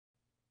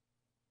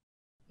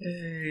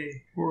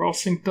Hey, we're all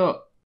synced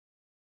up.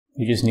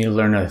 You just need to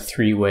learn a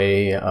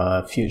 3-way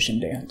fusion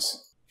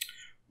dance.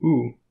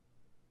 Ooh.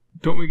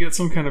 Don't we get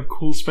some kind of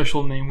cool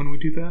special name when we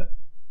do that?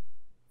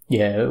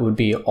 Yeah, it would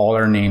be all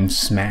our names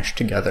smashed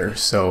together.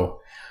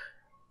 So,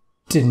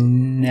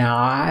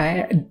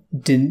 Denatric?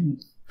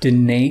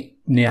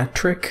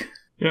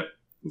 Yep,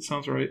 that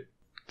sounds right.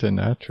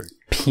 Denatric.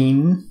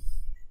 Peen?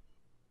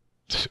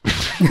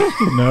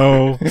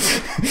 No.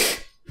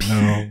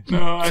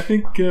 No, I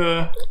think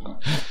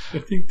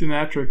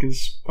Denatric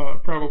is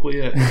probably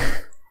it.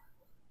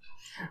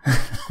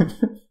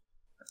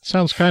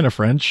 Sounds kind of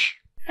French.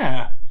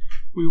 Yeah.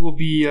 We will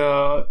be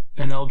an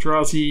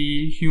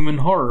Eldrazi human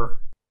horror.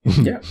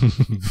 Yeah.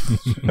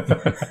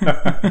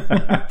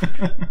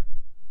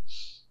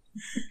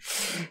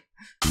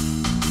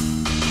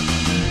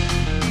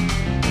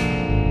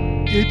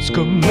 It's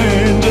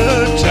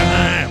Commander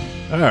Time!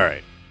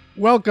 Alright.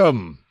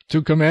 Welcome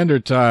to Commander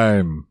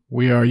Time.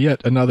 We are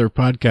yet another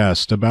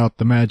podcast about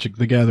the Magic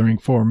the Gathering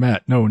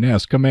format known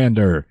as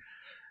Commander.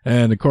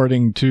 And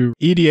according to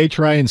EDH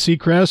Ryan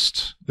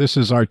Seacrest, this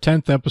is our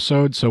 10th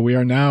episode, so we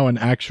are now an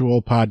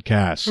actual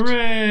podcast.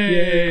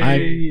 Hooray!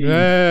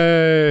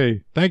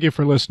 Yay! Thank you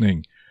for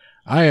listening.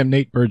 I am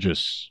Nate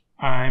Burgess.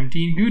 I'm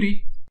Dean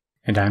Goody.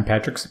 And I'm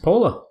Patrick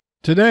Cipolla.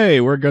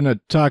 Today we're going to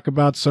talk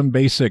about some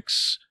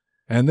basics.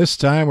 And this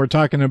time we're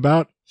talking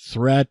about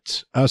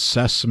threat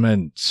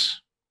assessment.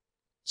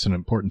 It's an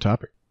important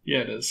topic.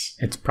 Yeah, it is.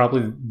 It's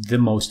probably the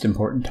most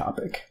important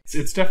topic.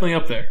 It's definitely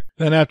up there.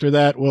 Then after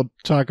that, we'll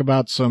talk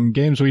about some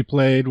games we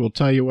played. We'll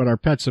tell you what our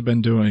pets have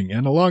been doing.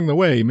 And along the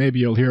way, maybe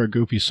you'll hear a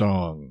goofy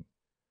song.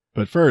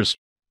 But first,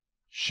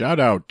 shout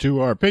out to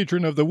our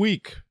patron of the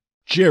week,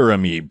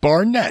 Jeremy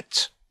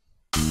Barnett.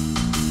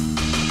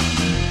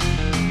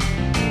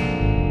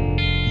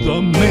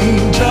 The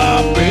main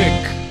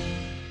topic.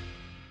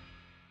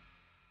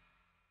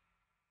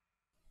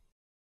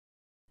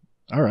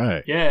 All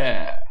right.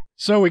 Yeah.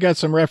 So we got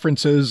some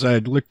references. I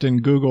looked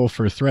in Google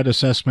for threat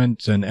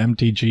assessment and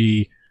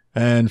MTG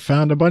and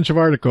found a bunch of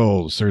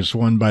articles. There's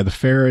one by The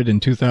Ferret in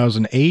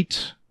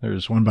 2008.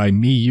 There's one by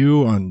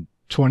MeU on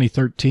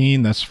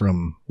 2013. That's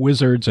from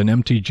Wizards and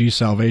MTG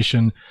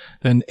Salvation.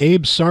 Then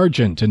Abe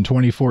Sargent in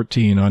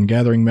 2014 on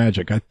Gathering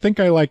Magic. I think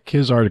I like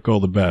his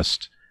article the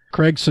best.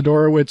 Craig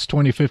Sidorowicz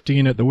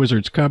 2015 at the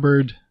Wizards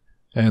Cupboard.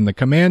 And the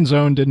Command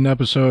Zone did an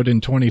episode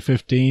in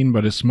 2015,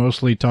 but it's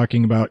mostly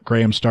talking about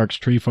Graham Stark's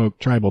Treefolk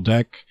Tribal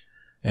deck.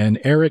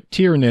 And Eric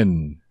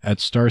Tiernan at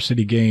Star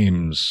City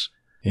Games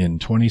in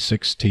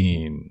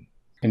 2016.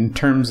 In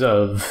terms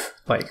of,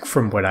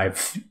 from what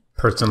I've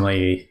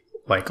personally,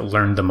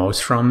 learned the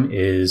most from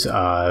is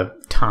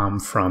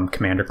Tom from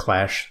Commander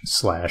Clash /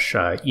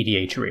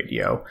 EDH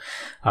Radio.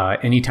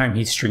 Anytime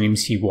he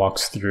streams, he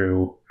walks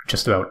through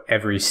just about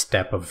every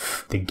step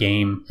of the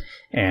game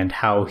and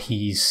how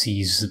he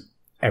sees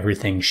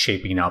everything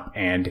shaping up,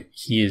 and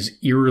he is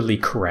eerily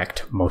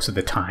correct most of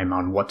the time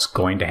on what's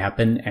going to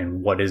happen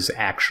and what is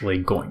actually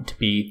going to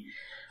be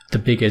the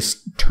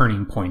biggest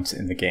turning points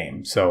in the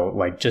game. So,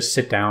 just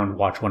sit down,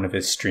 watch one of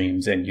his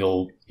streams, and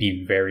you'll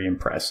be very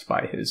impressed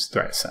by his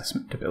threat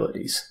assessment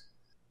abilities.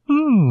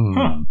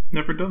 Huh.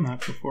 Never done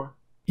that before.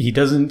 He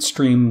doesn't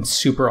stream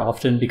super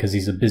often because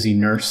he's a busy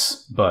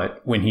nurse, but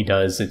when he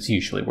does, it's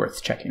usually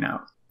worth checking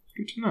out.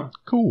 Good to know.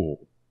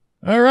 Cool.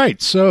 All right,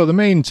 so the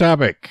main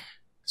topic.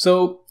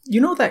 So,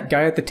 you know that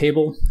guy at the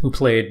table who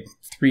played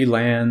 3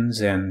 lands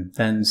and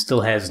then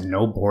still has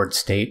no board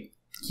state?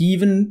 He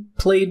even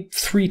played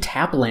 3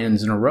 tap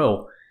lands in a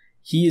row.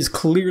 He is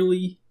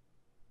clearly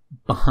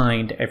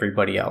behind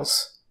everybody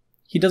else.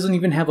 He doesn't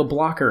even have a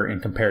blocker in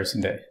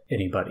comparison to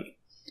anybody.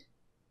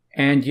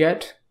 And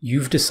yet,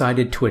 you've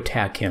decided to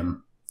attack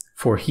him,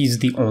 for he's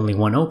the only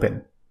one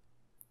open.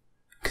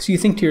 Because you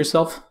think to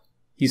yourself,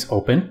 he's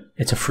open,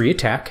 it's a free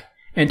attack,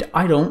 and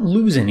I don't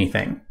lose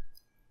anything.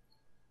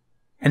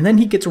 And then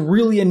he gets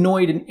really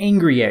annoyed and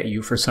angry at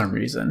you for some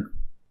reason.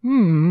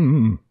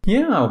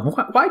 Yeah,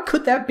 why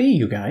could that be,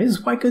 you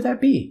guys? Why could that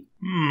be?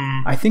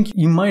 I think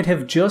you might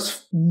have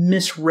just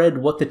misread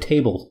what the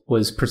table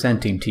was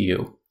presenting to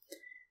you.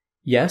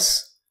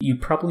 Yes, you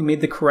probably made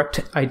the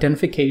correct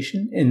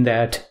identification in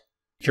that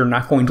you're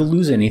not going to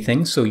lose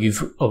anything, so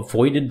you've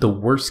avoided the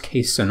worst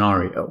case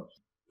scenario.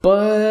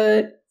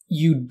 But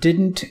you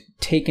didn't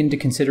take into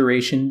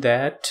consideration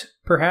that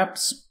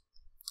perhaps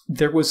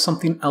there was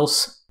something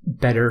else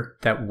better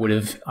that would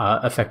have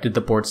affected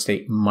the board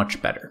state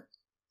much better.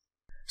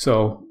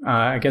 So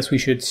I guess we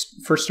should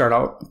first start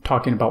out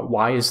talking about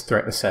why is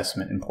threat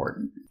assessment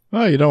important.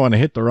 Well, you don't want to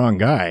hit the wrong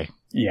guy.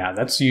 Yeah,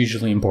 that's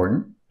usually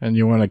important. And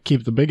you want to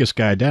keep the biggest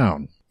guy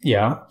down.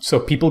 Yeah, so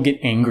people get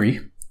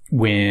angry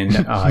when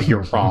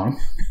you're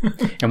wrong.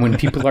 And when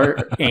people are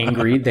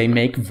angry, they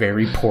make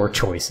very poor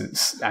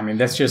choices. I mean,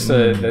 that's just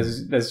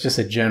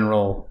a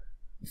general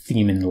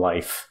theme in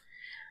life.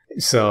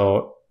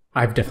 So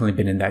I've definitely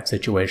been in that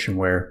situation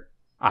where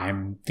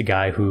I'm the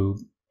guy who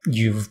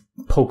you've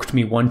poked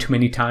me one too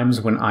many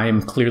times when I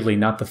am clearly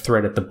not the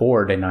threat at the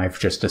board, and I've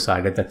just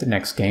decided that the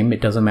next game,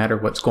 it doesn't matter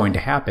what's going to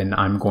happen,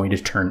 I'm going to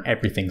turn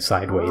everything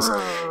sideways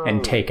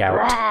and take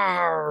out.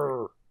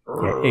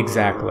 Yeah,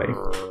 exactly.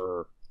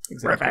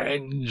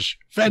 Revenge.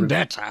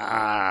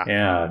 Vendetta.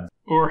 Yeah.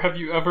 Or have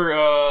you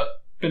ever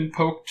been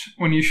poked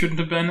when you shouldn't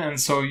have been, and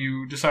so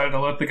you decided to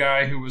let the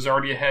guy who was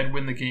already ahead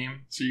win the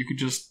game, so you could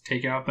just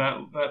take out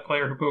that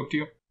player who poked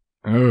you?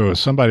 Oh,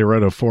 somebody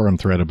wrote a forum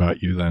thread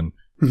about you then.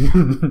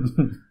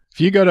 If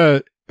you go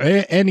to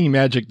any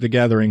Magic the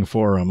Gathering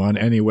forum on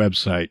any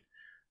website,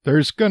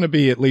 there's going to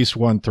be at least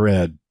one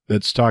thread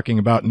that's talking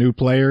about new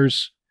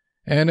players,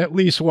 and at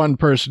least one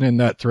person in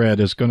that thread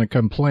is going to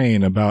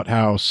complain about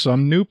how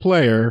some new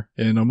player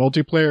in a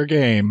multiplayer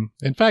game,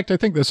 in fact, I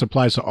think this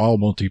applies to all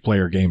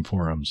multiplayer game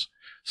forums,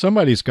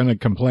 somebody's going to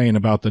complain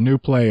about the new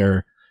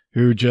player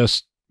who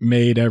just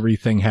made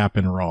everything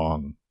happen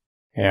wrong.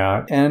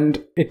 Yeah,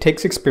 and it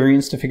takes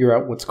experience to figure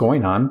out what's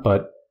going on,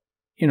 but,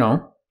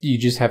 you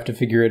just have to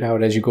figure it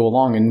out as you go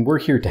along, and we're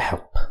here to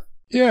help.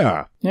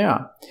 Yeah.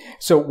 Yeah.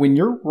 So when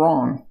you're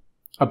wrong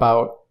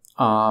about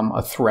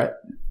a threat,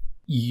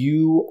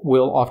 you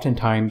will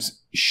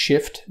oftentimes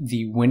shift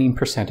the winning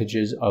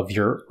percentages of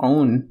your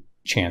own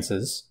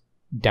chances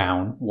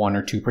down 1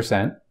 or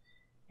 2%,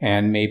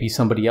 and maybe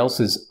somebody else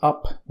is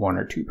up 1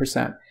 or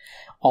 2%.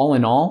 All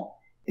in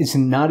all, it's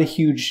not a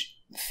huge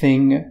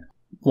thing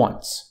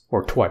once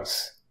or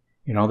twice.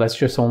 That's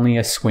just only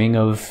a swing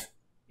of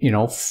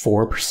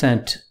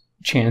 4%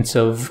 chance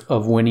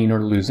of winning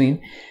or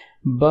losing.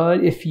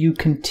 But if you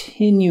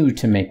continue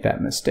to make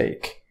that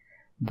mistake,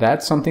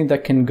 that's something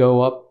that can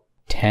go up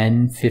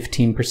 10,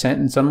 15%,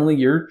 and suddenly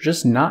you're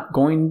just not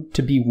going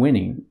to be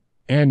winning.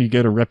 And you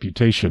get a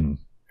reputation.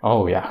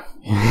 Oh, yeah.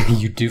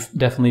 You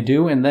definitely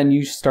do. And then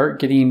you start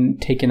getting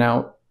taken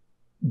out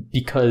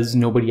because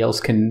nobody else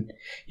can.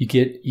 You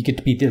get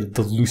to be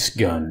the loose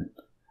gun,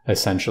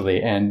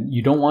 essentially. And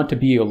you don't want to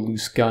be a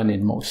loose gun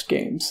in most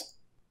games.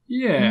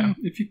 Yeah,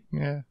 if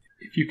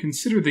you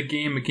consider the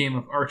game a game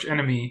of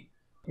archenemy,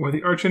 where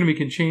the archenemy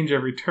can change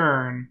every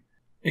turn,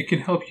 it can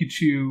help you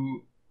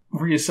to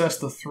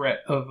reassess the threat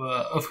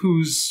of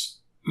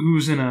who's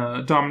in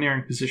a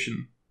domineering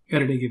position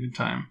at any given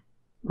time.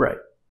 Right.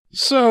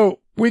 So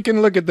we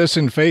can look at this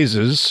in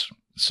phases.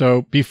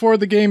 So before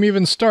the game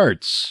even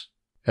starts,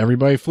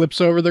 everybody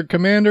flips over their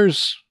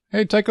commanders.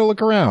 Hey, take a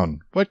look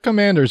around. What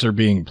commanders are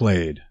being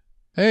played?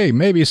 Hey,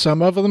 maybe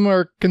some of them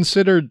are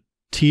considered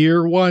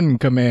Tier 1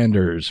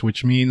 commanders,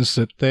 which means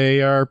that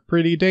they are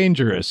pretty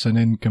dangerous, and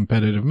in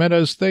competitive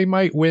metas, they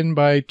might win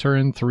by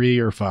turn 3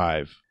 or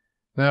 5.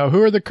 Now,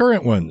 who are the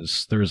current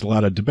ones? There's a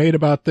lot of debate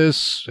about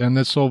this, and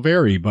this will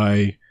vary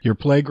by your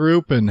play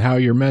group and how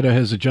your meta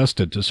has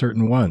adjusted to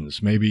certain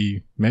ones.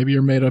 Maybe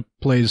your meta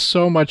plays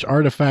so much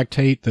artifact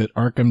hate that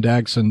Arkham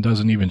Daxon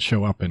doesn't even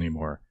show up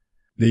anymore.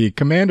 The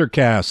Commander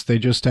Cast, they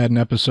just had an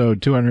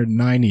episode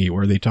 290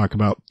 where they talk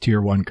about Tier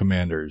 1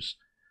 commanders.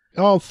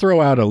 I'll throw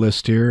out a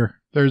list here.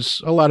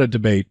 There's a lot of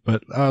debate,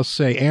 but I'll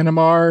say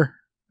Animar,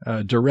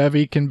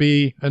 Derevi can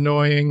be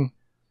annoying,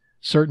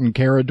 certain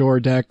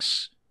Carador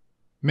decks,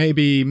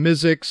 maybe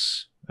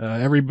Mizzix,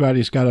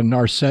 everybody's got a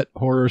Narset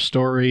horror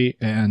story,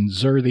 and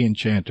Zur the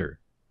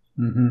Enchanter.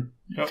 Mm-hmm.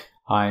 Yep.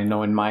 I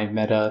know in my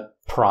meta,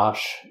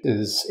 Prosh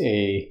is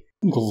a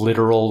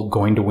literal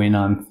going to win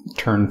on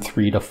turn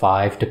 3 to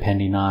 5,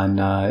 depending on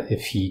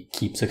if he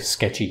keeps a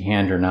sketchy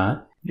hand or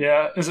not.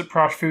 Yeah, is it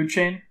Prosh Food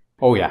Chain?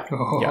 Oh, yeah.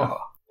 Oh. Yeah.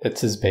 It's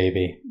his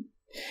baby.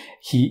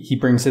 He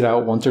brings it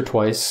out once or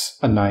twice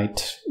a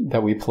night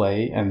that we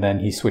play, and then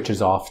he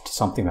switches off to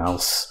something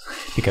else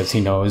because he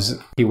knows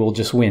he will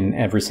just win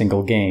every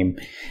single game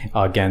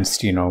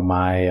against,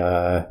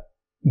 my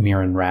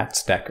Mirren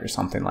Rats deck or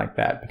something like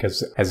that.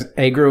 Because as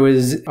aggro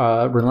as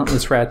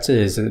Relentless Rats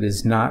is, it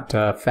is not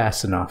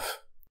fast enough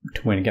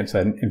to win against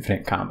an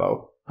infinite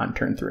combo on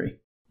turn 3.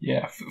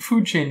 Yeah,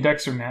 food chain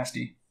decks are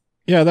nasty.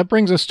 Yeah, that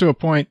brings us to a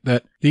point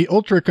that the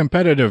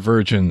ultra-competitive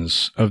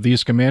versions of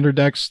these commander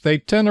decks, they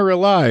tend to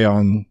rely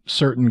on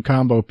certain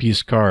combo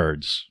piece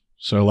cards.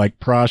 So like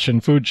Prosh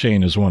and Food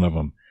Chain is one of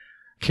them.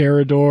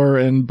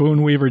 Carador and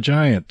Boonweaver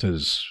Giant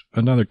is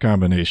another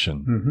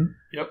combination. Mm-hmm.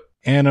 Yep.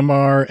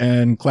 Animar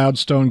and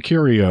Cloudstone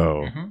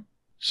Curio. Mm-hmm.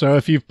 So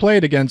if you've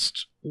played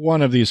against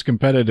one of these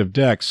competitive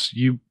decks,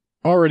 you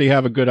already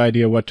have a good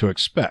idea what to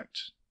expect.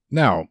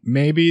 Now,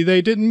 maybe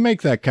they didn't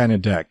make that kind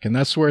of deck, and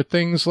that's where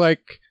things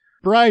like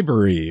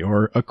Bribery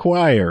or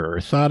Acquire or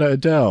Thada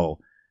Adele,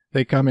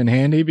 they come in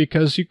handy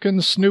because you can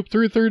snoop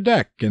through their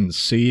deck and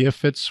see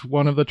if it's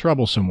one of the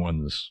troublesome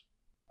ones.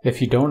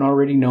 If you don't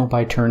already know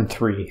by turn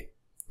 3,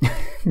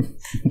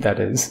 that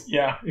is.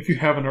 Yeah, if you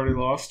haven't already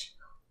lost.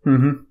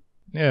 Mm-hmm.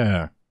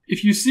 Yeah.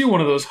 If you see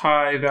one of those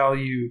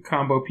high-value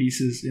combo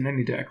pieces in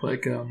any deck,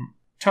 like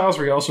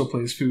Talsry also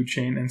plays Food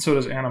Chain, and so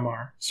does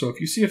Animar. So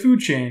if you see a Food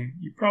Chain,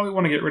 you probably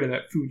want to get rid of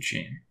that Food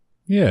Chain.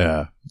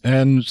 Yeah,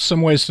 and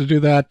some ways to do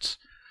that.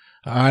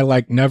 I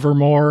like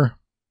Nevermore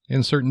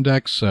in certain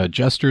decks.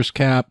 Jester's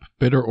Cap,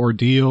 Bitter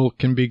Ordeal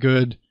can be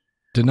good.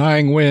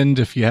 Denying Wind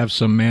if you have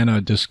some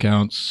mana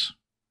discounts.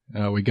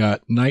 We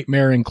got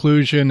Nightmare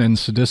Inclusion and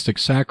Sadistic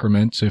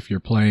Sacraments if you're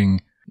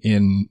playing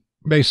in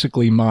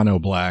basically mono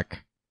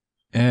black.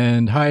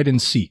 And Hide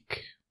and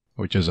Seek,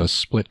 which is a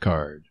split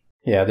card.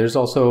 Yeah, there's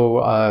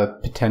also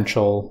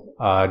potential,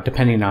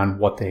 depending on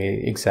what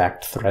the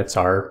exact threats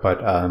are,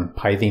 but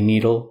Pithing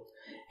Needle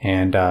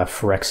and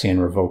Phyrexian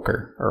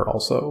Revoker are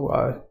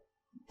also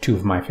two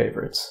of my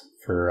favorites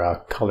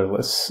for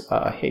colorless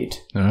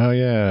hate. Oh,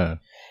 yeah.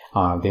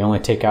 They only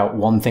take out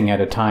one thing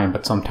at a time,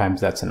 but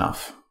sometimes that's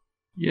enough.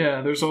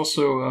 Yeah, there's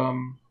also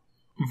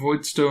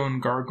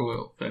Voidstone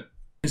Gargoyle that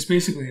is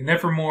basically a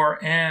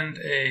Nevermore and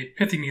a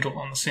Pithing Needle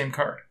on the same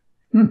card.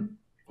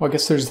 Well, I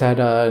guess there's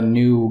that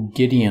new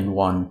Gideon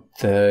one,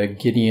 the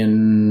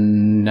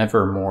Gideon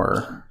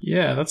Nevermore.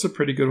 Yeah, that's a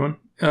pretty good one.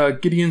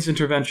 Gideon's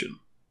Intervention.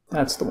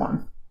 That's the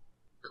one.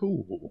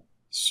 Cool.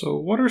 So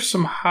what are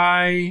some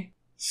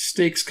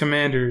high-stakes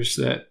commanders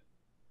that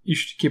you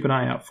should keep an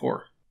eye out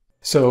for?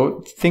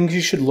 So things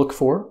you should look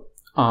for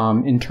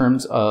in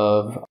terms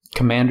of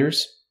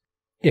commanders,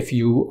 if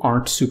you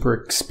aren't super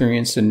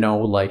experienced and know,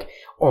 like,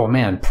 oh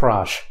man,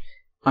 Prosh,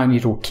 I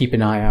need to keep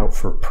an eye out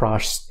for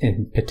Prosh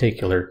in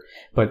particular.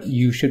 But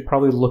you should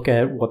probably look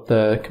at what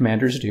the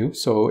commanders do.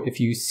 So if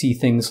you see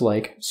things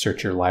like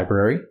search your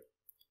library,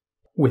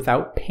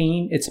 without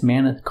paying its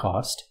mana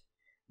cost,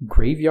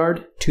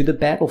 graveyard to the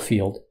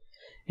battlefield,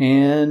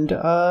 and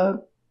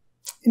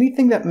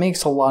anything that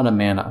makes a lot of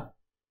mana,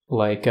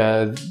 like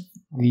the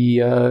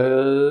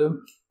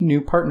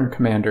new partner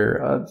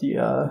commander,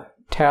 the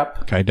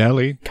tap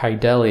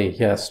Kaideli,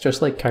 yes,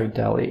 just like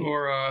Kaideli.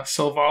 Or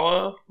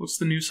Selvala. What's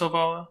the new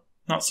Selvala?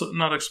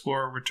 Not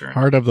Explorer Return.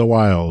 Heart of the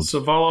Wild.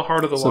 Selvala,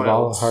 Heart of the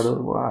Wild. Selvala, Heart of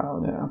the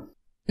Wild, yeah.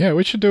 Yeah,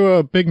 we should do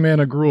a Big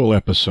Mana Gruul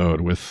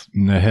episode with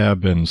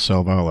Neheb and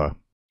Selvala.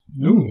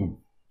 Ooh,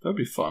 that'd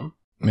be fun.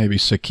 Maybe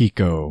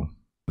Sakiko,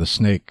 the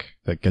snake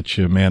that gets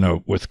you mana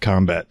with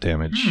combat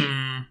damage.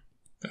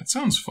 That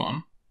sounds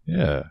fun.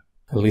 Yeah.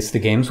 At least the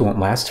games won't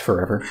last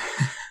forever.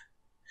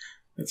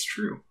 That's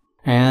true.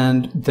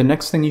 And the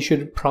next thing you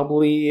should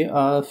probably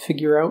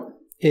figure out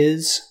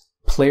is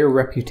player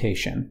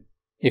reputation.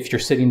 If you're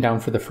sitting down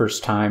for the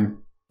first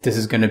time, this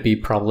is going to be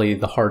probably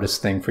the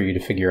hardest thing for you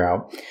to figure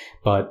out.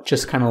 But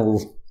just kind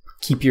of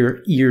keep your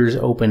ears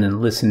open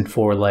and listen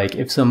for, like,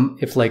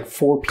 if like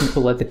 4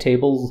 people at the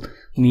table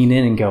lean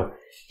in and go,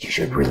 you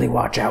should really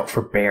watch out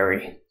for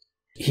Barry.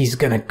 He's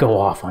going to go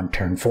off on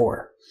turn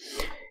 4.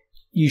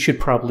 You should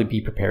probably be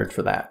prepared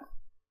for that.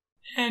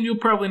 And you'll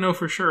probably know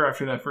for sure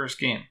after that first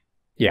game.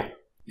 Yeah.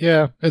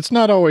 Yeah, it's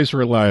not always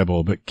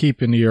reliable, but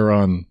keep an ear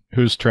on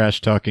who's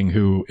trash-talking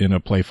who in a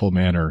playful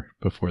manner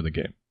before the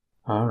game.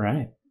 All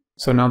right.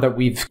 So now that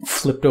we've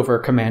flipped over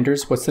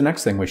commanders, what's the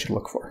next thing we should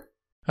look for?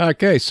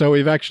 Okay, so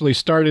we've actually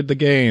started the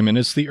game, and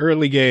it's the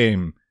early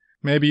game.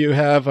 Maybe you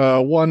have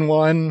a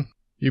 1-1,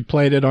 you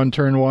played it on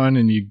turn 1,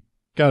 and you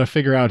got to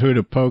figure out who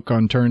to poke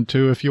on turn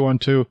 2 if you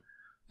want to.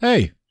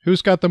 Hey,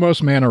 who's got the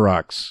most mana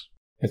rocks?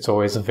 It's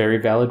always a very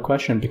valid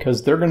question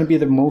because they're going to be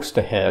the most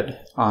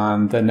ahead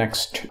on the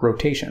next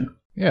rotation.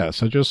 Yeah,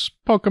 so just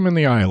poke them in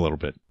the eye a little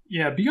bit.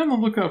 Yeah, be on the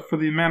lookout for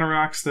the mana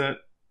rocks that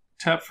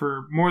tap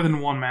for more than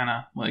 1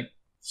 mana, like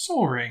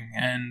Soul Ring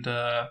and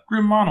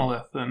Grim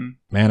Monolith and...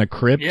 Mana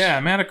Crypt?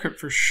 Yeah, Mana Crypt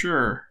for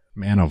sure.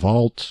 Mana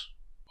Vault?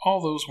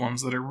 All those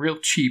ones that are real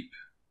cheap.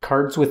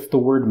 Cards with the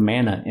word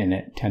mana in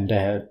it tend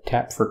to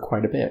tap for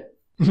quite a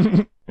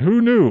bit. Who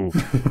knew?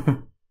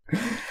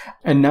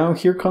 And now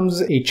here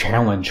comes a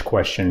challenge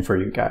question for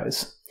you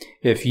guys.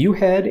 If you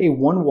had a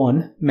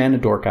 1/1 mana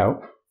dork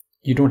out,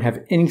 you don't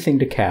have anything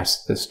to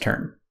cast this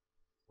turn.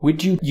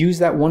 Would you use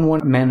that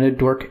 1/1 mana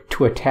dork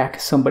to attack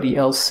somebody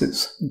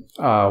else's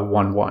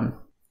 1/1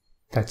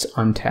 that's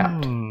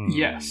untapped?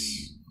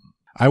 Yes.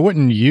 I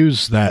wouldn't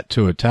use that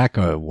to attack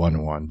a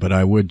 1/1, but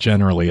I would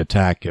generally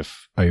attack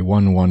if a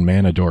 1/1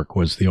 mana dork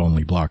was the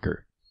only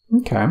blocker.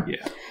 Okay.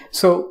 Yeah.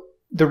 So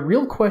the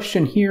real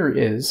question here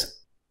is,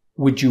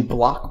 would you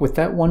block with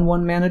that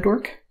 1/1 mana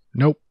dork?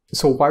 Nope.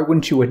 So why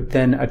wouldn't you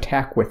then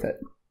attack with it?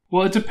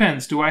 Well, it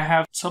depends. Do I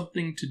have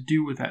something to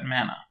do with that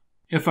mana?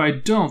 If I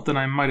don't, then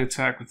I might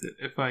attack with it.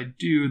 If I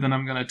do, then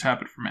I'm going to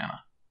tap it for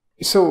mana.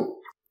 So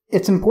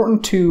it's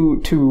important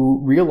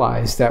to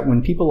realize that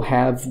when people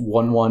have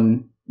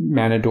 1/1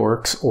 mana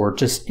dorks, or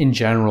just in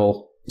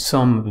general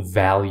some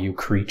value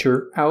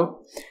creature out,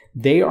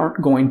 they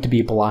aren't going to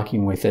be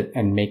blocking with it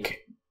and make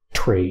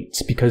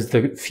trades, because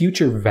the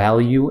future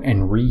value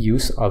and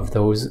reuse of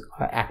those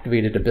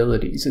activated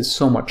abilities is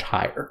so much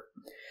higher.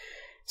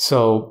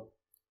 So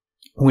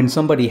when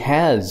somebody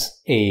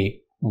has a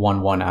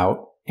 1/1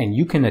 out and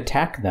you can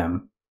attack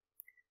them,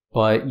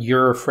 but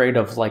you're afraid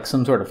of like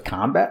some sort of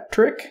combat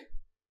trick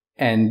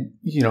and,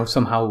 you know,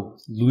 somehow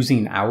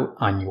losing out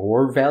on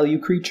your value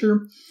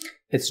creature,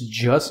 it's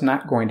just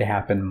not going to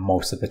happen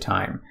most of the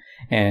time.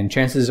 And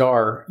chances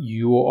are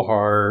you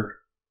are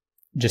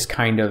just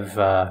kind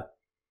of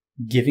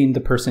giving the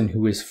person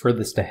who is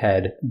furthest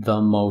ahead the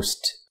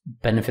most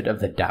benefit of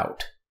the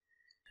doubt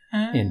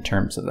in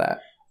terms of that.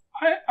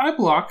 I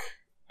block.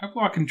 I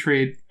block and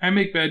trade. I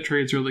make bad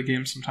trades early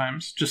game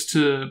sometimes just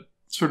to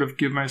sort of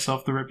give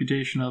myself the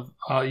reputation of,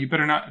 you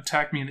better not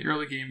attack me in the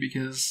early game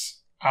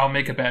because I'll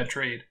make a bad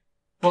trade.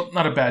 Well,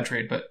 not a bad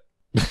trade, but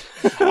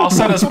I'll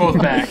set us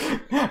both back.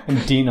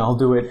 And Dean, I'll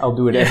do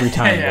it every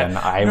time. Yeah. Then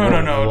I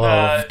would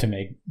love to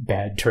make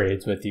bad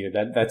trades with you.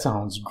 That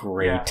sounds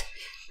great.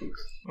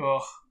 Yeah.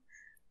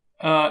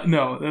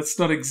 No, that's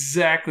not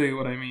exactly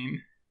what I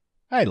mean.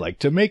 I like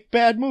to make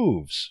bad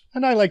moves,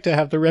 and I like to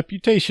have the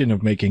reputation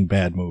of making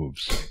bad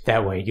moves.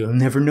 That way you'll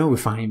never know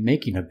if I'm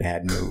making a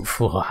bad move.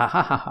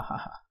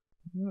 I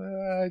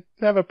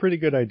have a pretty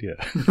good idea.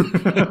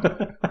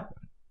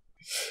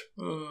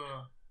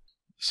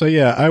 So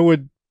yeah, I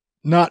would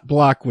not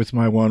block with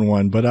my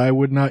 1/1, but I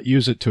would not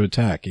use it to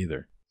attack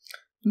either.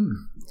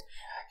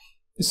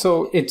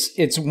 So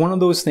it's one of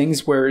those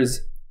things where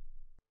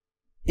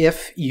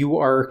if you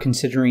are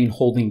considering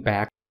holding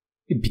back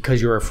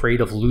because you're afraid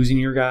of losing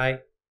your guy,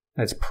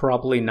 that's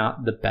probably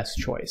not the best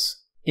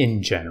choice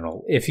in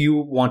general. If you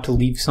want to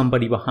leave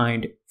somebody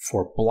behind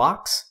for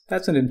blocks,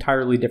 that's an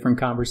entirely different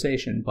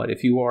conversation. But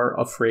if you are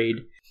afraid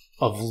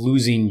of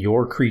losing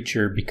your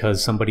creature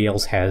because somebody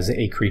else has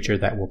a creature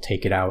that will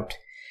take it out,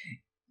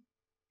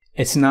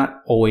 it's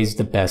not always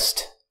the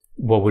best,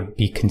 what would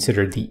be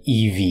considered the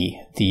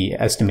EV, the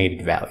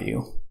estimated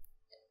value.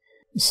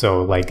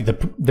 So like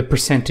the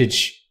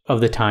percentage of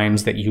the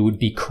times that you would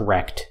be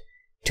correct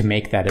to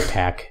make that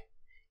attack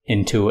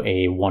into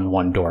a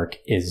 1/1 dork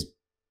is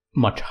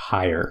much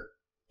higher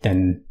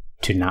than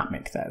to not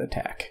make that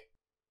attack.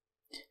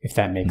 If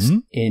that makes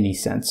any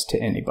sense to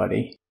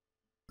anybody.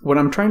 What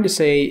I'm trying to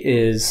say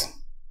is,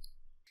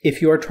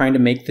 if you are trying to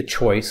make the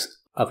choice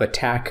of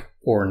attack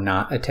or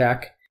not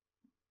attack,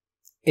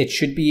 it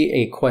should be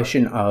a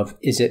question of,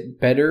 is it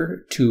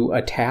better to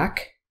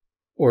attack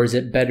or is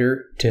it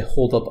better to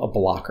hold up a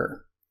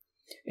blocker?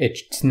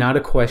 It's not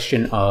a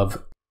question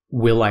of,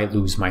 will I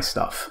lose my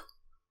stuff?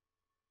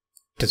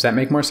 Does that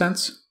make more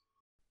sense?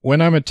 When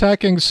I'm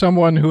attacking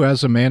someone who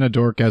has a mana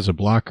dork as a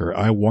blocker,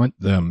 I want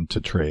them to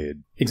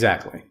trade.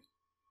 Exactly.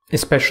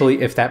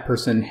 Especially if that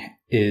person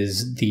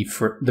is the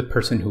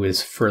person who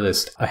is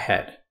furthest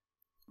ahead.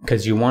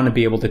 Because you want to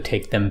be able to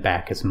take them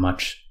back as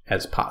much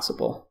as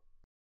possible.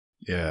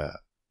 Yeah.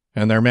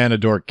 And their mana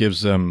dork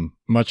gives them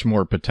much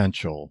more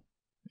potential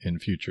in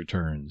future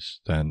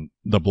turns than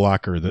the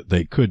blocker that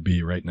they could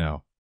be right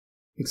now.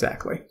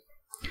 Exactly.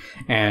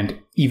 And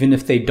even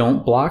if they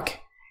don't block,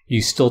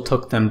 you still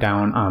took them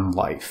down on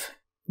life,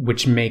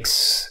 which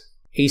makes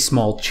a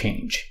small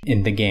change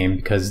in the game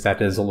because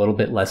that is a little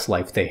bit less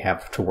life they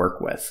have to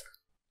work with.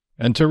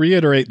 And to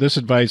reiterate this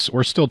advice,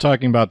 we're still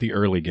talking about the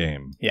early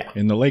game. Yeah.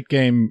 In the late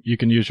game, you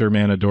can use your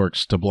mana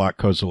dorks to block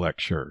Kozilek,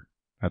 sure.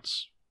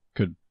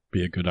 Could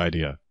be a good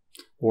idea.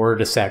 Or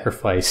to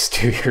sacrifice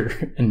to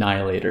your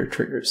Annihilator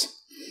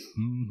triggers.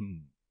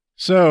 Mm-hmm.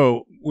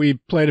 So, we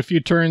played a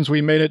few turns,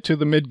 we made it to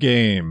the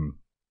mid-game.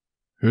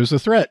 Who's the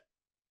threat?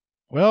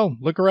 Well,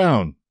 look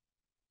around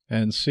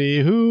and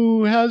see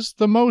who has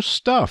the most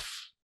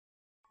stuff.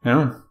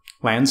 No,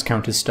 lands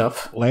count as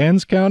stuff.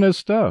 Lands count as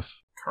stuff.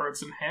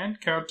 Cards in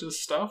hand count as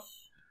stuff.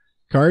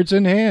 Cards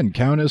in hand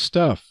count as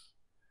stuff.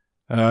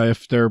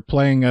 If they're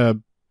playing a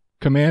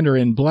commander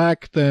in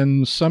black,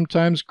 then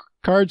sometimes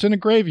cards in a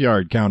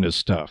graveyard count as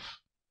stuff.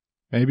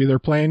 Maybe they're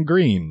playing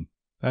green.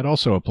 That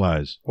also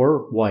applies.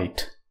 Or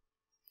white.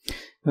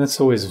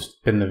 That's always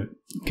been the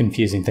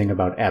confusing thing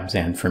about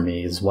Abzan for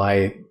me, is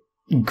why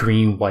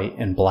green, white,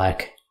 and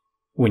black,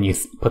 when you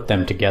put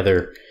them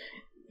together,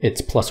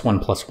 it's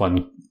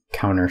 +1/+1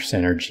 counter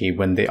synergy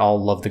when they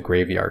all love the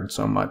graveyard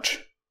so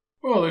much.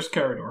 Well, there's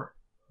Carador.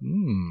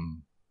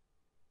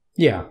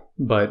 Yeah,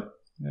 but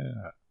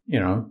you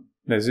know,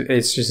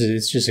 it's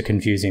just a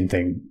confusing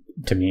thing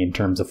to me in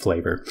terms of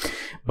flavor.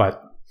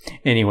 But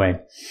anyway,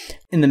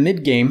 in the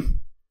mid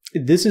game,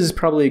 this is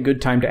probably a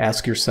good time to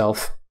ask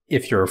yourself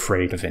if you're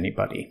afraid of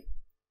anybody.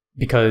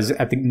 Because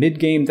at the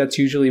mid-game, that's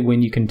usually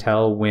when you can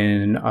tell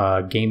when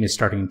a game is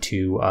starting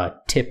to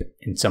tip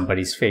in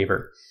somebody's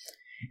favor.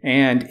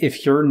 And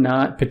if you're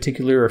not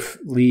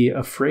particularly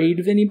afraid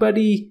of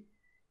anybody,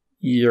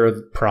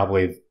 you're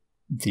probably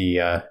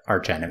the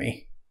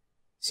archenemy.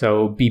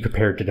 So be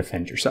prepared to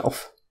defend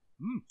yourself.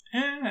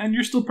 And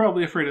you're still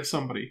probably afraid of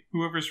somebody.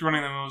 Whoever's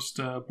running the most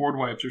board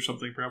wipes or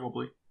something,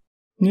 probably.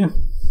 Yeah.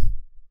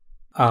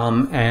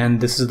 And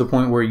this is the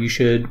point where you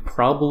should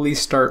probably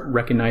start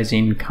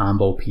recognizing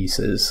combo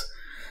pieces.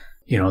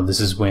 You know,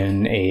 this is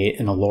when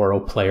an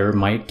Aloro player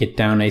might get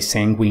down a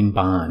Sanguine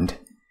Bond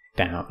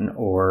down,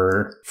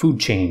 or Food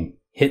Chain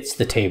hits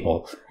the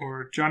table.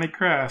 Or Johnny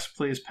Crass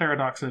plays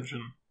Paradox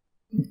Engine.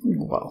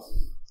 Well,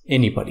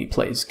 anybody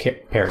plays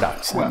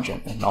Paradox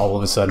Engine, and all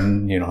of a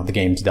sudden, you know, the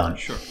game's done.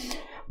 Sure.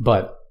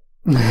 But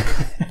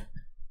ad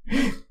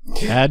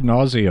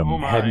nauseum. Oh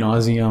my. Ad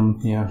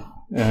nauseum, yeah.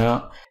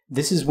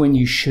 This is when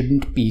you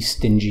shouldn't be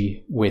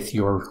stingy with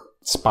your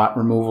spot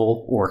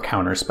removal or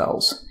counter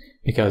spells,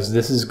 because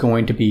this is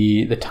going to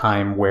be the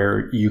time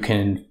where you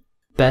can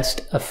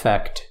best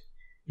affect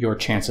your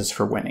chances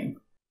for winning.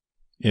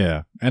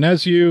 Yeah, and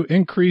as you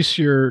increase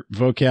your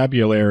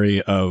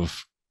vocabulary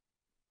of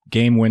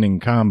game-winning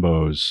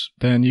combos,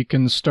 then you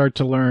can start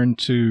to learn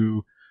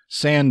to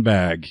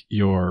sandbag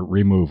your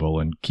removal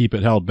and keep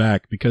it held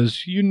back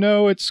because you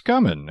know it's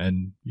coming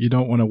and you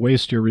don't want to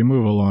waste your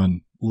removal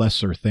on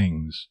lesser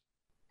things.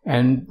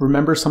 And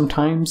remember,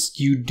 sometimes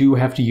you do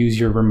have to use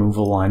your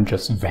removal on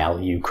just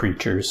value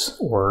creatures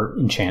or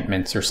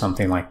enchantments or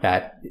something like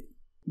that.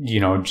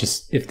 You know,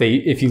 just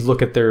if you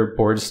look at their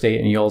board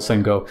state and you all of a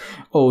sudden go,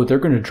 oh, they're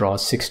going to draw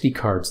 60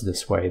 cards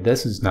this way.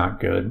 This is not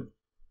good.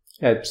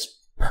 It's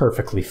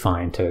perfectly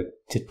fine to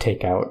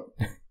take out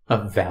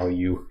a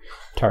value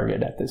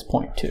target at this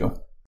point, too.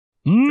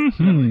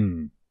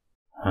 Mm-hmm.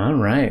 All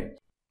right.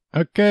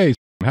 Okay,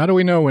 how do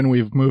we know when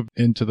we've moved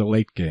into the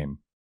late game?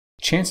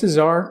 Chances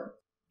are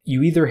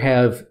you either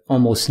have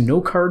almost no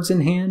cards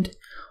in hand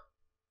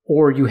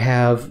or you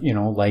have,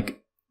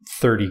 like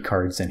 30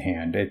 cards in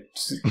hand.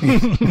 It's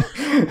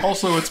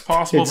Also, it's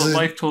possible the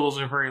life totals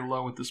are very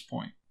low at this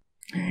point.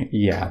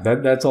 Yeah,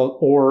 that's all,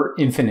 or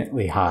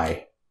infinitely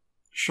high.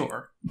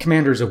 Sure.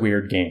 Commander's a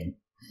weird game.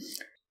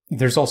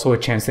 There's also a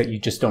chance that you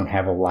just don't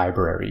have a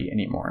library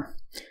anymore.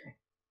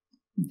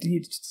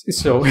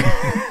 So...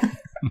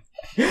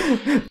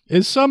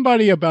 Is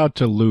somebody about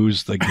to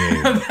lose the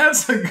game?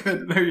 That's a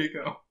good... There you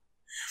go.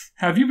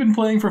 Have you been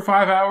playing for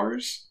 5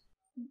 hours?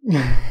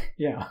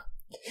 Yeah.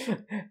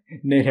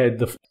 Nate had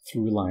the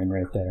through line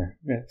right there.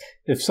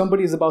 If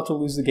somebody's about to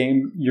lose the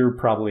game, you're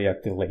probably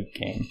at the late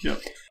game. Yep.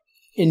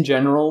 In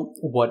general,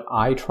 what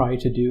I try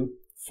to do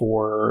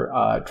for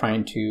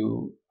trying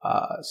to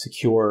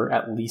secure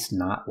at least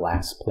not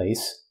last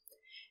place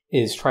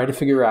is try to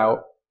figure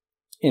out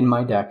in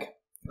my deck,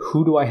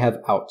 who do I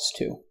have outs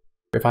to?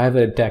 If I have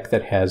a deck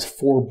that has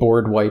 4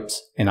 board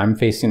wipes and I'm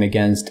facing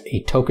against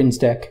a tokens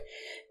deck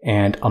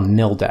and a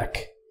mill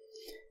deck,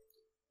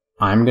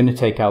 I'm going to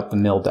take out the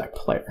mill deck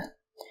player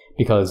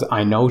because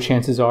I know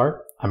chances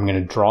are I'm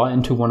going to draw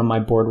into one of my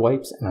board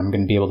wipes and I'm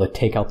going to be able to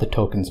take out the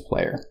tokens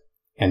player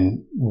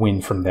and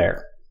win from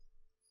there.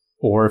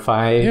 Or if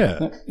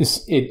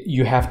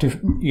you have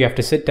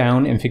to sit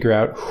down and figure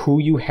out who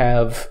you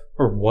have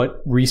or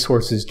what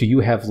resources do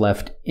you have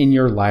left in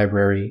your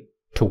library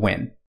to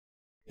win.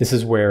 This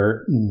is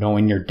where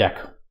knowing your deck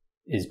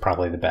is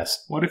probably the best.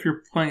 What if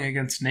you're playing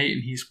against Nate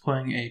and he's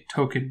playing a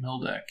token mill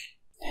deck?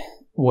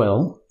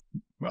 Well,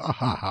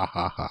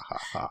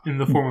 in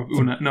the form of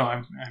Una. No,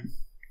 I'm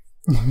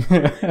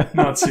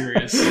not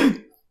serious.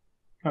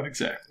 Not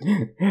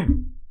exactly.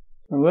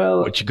 Well,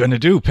 what you gonna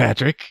do,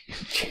 Patrick?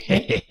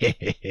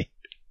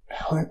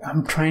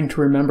 I'm trying to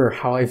remember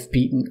how I've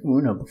beaten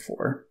Una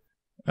before.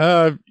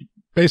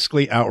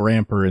 Basically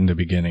outramp her in the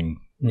beginning.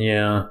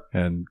 Yeah.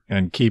 And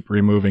keep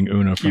removing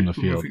Una from the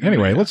field.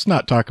 Anyway, let's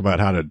not talk about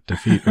how to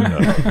defeat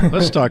Una.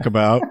 Let's talk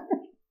about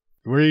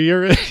where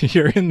you're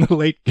in the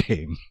late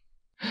game.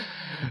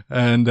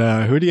 And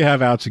who do you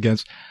have outs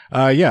against?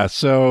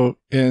 So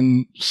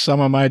in some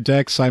of my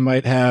decks, I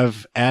might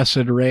have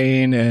Acid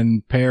Rain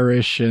and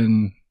Perish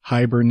and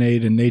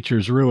Hibernate and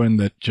Nature's Ruin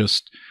that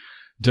just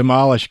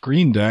demolish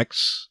green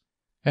decks.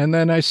 And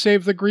then I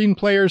save the green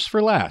players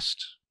for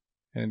last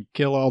and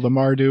kill all the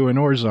Mardu and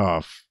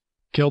Orzhov.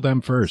 Kill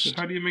them first. So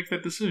how do you make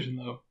that decision,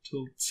 though,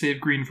 to save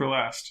green for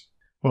last?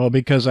 Well,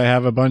 because I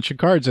have a bunch of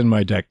cards in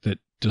my deck that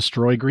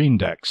destroy green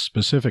decks,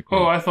 specifically.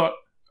 Oh, I thought...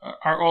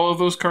 Are all of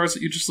those cards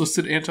that you just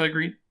listed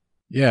anti-green?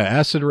 Yeah,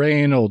 Acid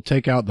Rain will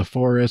take out the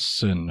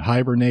forests, and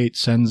Hibernate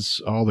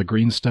sends all the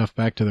green stuff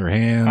back to their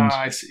hands.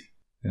 I see.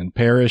 And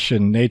Perish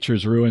and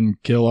Nature's Ruin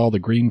kill all the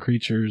green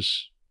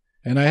creatures.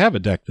 And I have a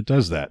deck that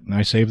does that, and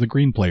I save the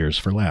green players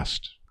for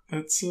last.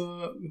 It's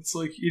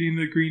like eating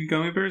the green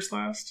gummy bears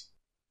last?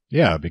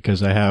 Yeah,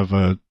 because I have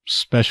a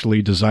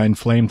specially designed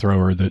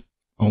flamethrower that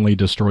only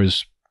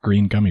destroys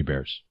green gummy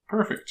bears.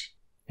 Perfect.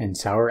 And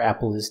sour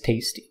apple is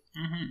tasty.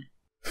 Mm-hmm.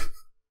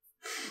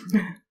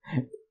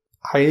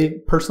 I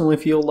personally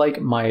feel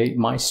like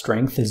my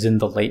strength is in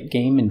the late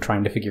game and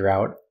trying to figure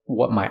out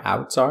what my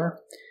outs are.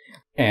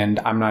 And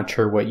I'm not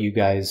sure what you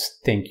guys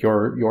think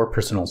your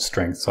personal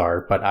strengths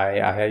are, but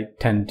I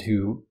tend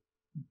to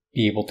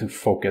be able to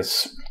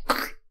focus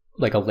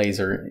like a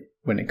laser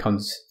when it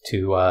comes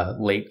to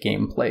late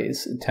game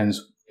plays.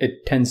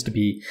 It tends to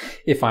be,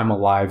 if I'm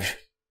alive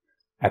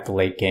at the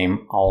late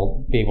game,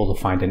 I'll be able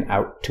to find an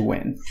out to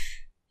win.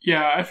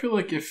 Yeah, I feel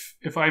like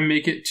if I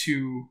make it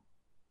to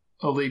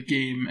a late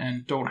game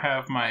and don't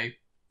have my...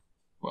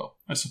 Well,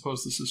 I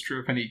suppose this is true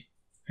of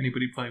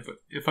anybody playing, but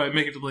if I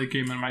make it to the late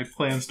game and my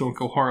plans don't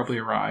go horribly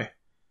awry...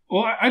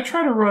 Well, I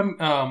try to run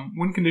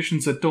win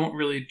conditions that don't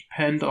really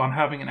depend on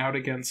having an out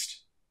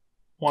against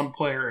one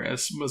player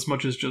as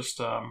much as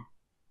just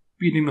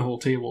beating the whole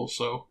table.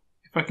 So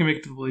if I can make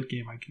it to the late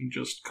game, I can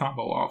just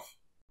combo off.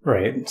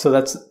 Right. So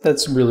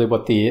that's really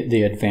what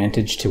the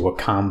advantage to a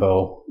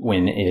combo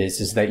win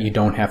is that you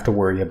don't have to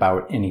worry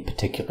about any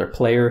particular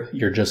player.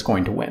 You're just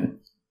going to win.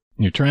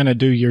 You're trying to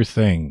do your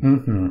thing.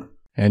 Mm-hmm.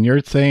 And your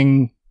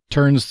thing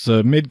turns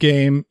the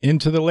mid-game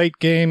into the late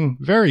game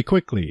very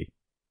quickly,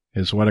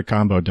 is what a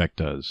combo deck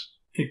does.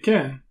 It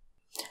can.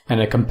 And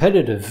a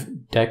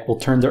competitive deck will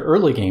turn the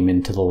early game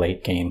into the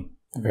late game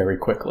very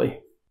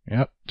quickly.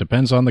 Yep,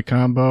 depends on the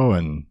combo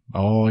and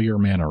all your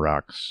mana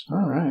rocks.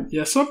 All right.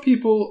 Yeah, some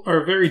people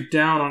are very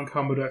down on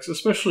combo decks,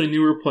 especially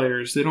newer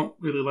players. They don't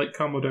really like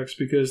combo decks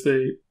because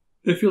they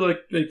feel like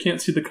they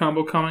can't see the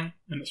combo coming,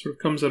 and it sort of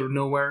comes out of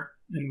nowhere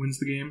and wins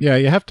the game. Yeah,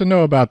 you have to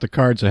know about the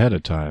cards ahead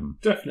of time.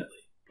 Definitely.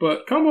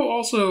 But combo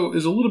also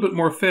is a little bit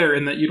more fair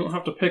in that you don't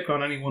have to pick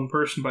on any one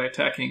person by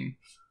attacking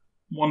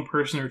one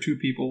person or two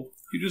people.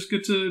 You just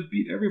get to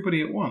beat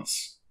everybody at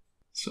once.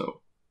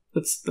 So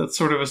that's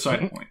sort of a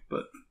side point,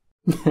 but...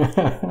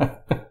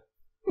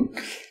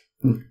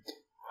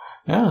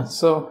 Yeah,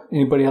 so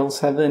anybody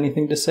else have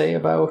anything to say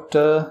about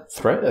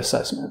threat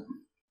assessment?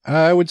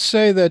 I would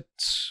say that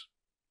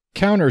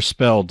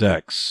counterspell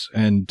decks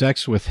and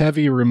decks with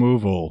heavy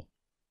removal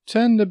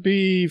tend to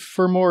be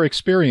for more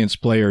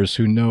experienced players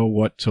who know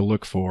what to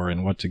look for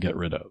and what to get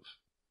rid of.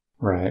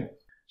 Right.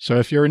 So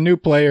if you're a new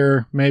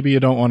player, maybe you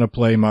don't want to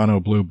play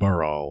Mono Blue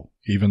Burrow,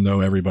 even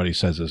though everybody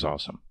says it's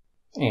awesome.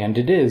 And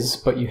it is,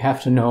 but you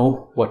have to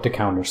know what to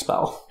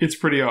counterspell. It's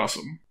pretty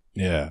awesome.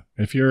 Yeah.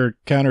 If you're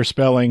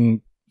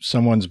counterspelling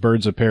someone's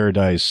Birds of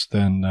Paradise,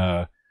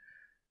 then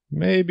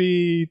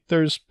maybe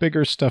there's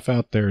bigger stuff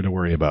out there to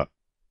worry about.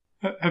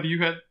 Have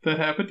you had that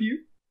happen to you?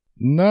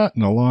 Not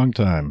in a long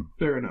time.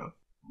 Fair enough.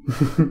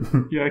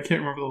 Yeah, I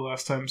can't remember the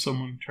last time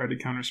someone tried to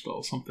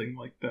counterspell something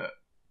like that.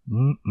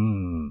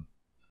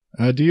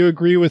 Do you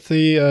agree with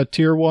the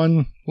Tier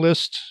 1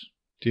 list?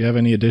 Do you have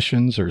any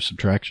additions or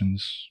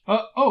subtractions?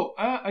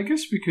 I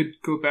guess we could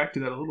go back to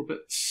that a little bit.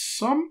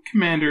 Some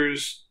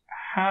commanders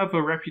have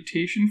a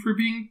reputation for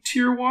being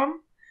Tier 1,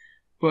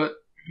 but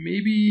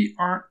maybe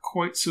aren't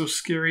quite so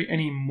scary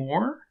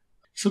anymore.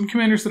 Some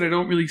commanders that I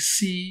don't really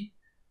see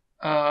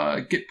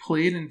get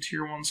played in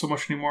Tier 1 so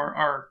much anymore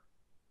are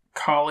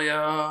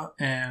Kalia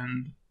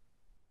and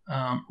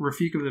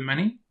Rafik of the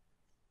Many.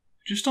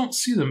 I just don't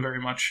see them very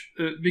much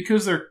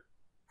because they're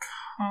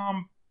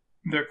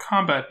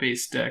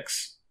combat-based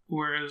decks,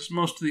 whereas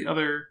most of the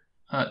other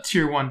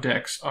Tier 1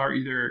 decks are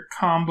either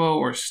combo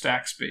or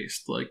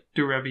stacks-based, like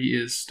Derevi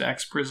is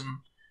Stacks Prison.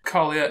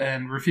 Kalia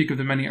and Rafik of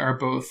the Many are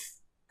both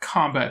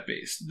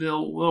combat-based.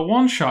 They'll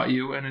one-shot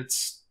you, and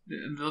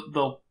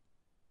they'll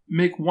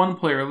make one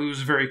player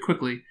lose very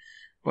quickly,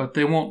 but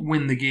they won't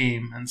win the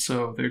game, and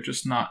so they're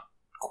just not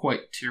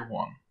quite Tier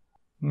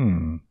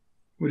 1.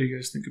 What do you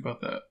guys think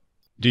about that?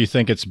 Do you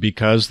think it's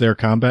because they're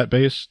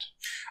combat-based?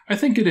 I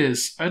think it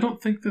is. I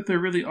don't think that there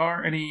really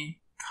are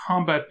any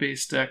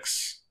combat-based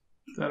decks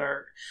that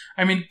are...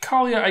 I mean,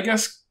 Kalia, I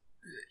guess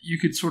you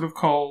could sort of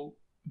call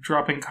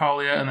dropping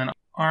Kalia and then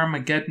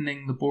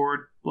Armageddoning the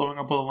board, blowing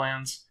up all the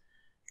lands.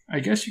 I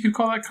guess you could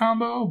call that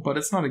combo, but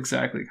it's not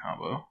exactly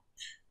combo.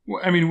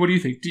 I mean, what do you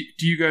think?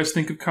 Do you guys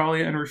think of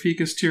Kalia and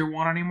Rafik as Tier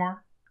 1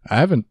 anymore? I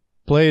haven't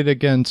played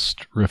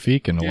against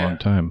Rafik in a long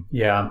time.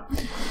 Yeah.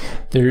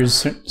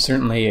 There's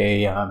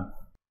certainly a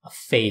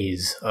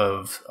phase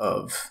of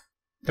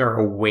there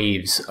are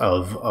waves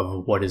of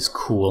what is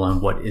cool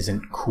and what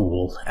isn't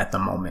cool at the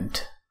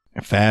moment.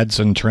 Fads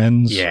and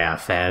trends? Yeah,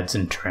 fads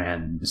and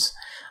trends.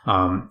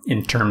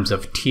 In terms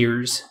of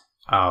tiers,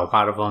 a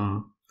lot of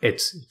them,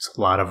 it's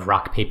a lot of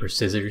rock, paper,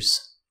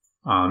 scissors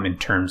in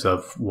terms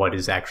of what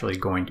is actually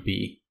going to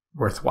be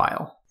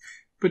worthwhile.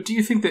 But do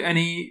you think that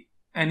any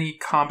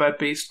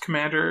combat-based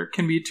commander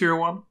can be Tier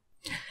 1?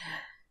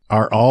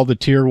 Are all the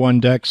Tier 1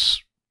 decks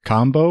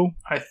combo?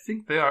 I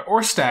think they are.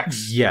 Or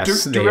stacks.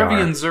 Yes, they Derevi are.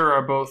 and Zur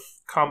are both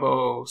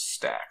combo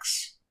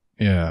stacks.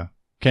 Yeah.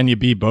 Can you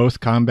be both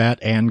combat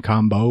and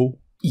combo?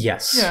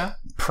 Yes. Yeah.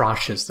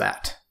 Prosh is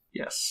that.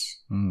 Yes.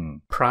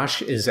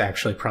 Prosh is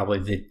actually probably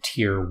the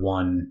Tier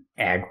 1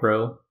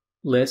 aggro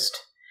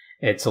list.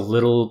 It's a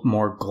little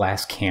more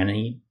glass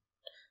cannon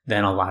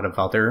than a lot of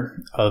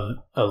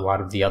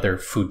the other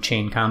food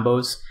chain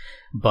combos,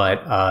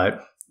 but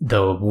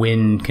the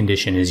win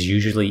condition is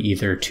usually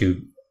either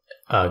to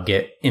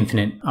get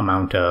infinite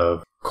amount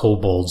of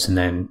kobolds and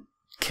then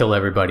kill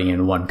everybody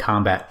in one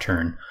combat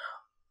turn,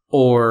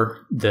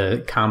 or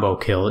the combo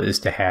kill is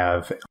to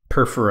have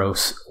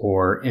Perforos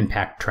or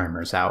Impact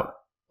Tremors out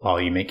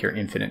while you make your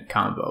infinite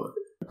combo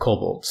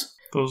kobolds.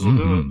 Those will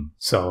do it.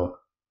 So,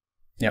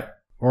 yep.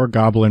 Or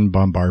Goblin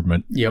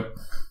Bombardment. Yep.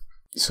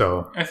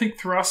 So I think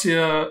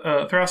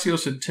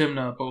Thrasios and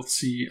Timna both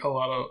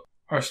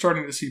are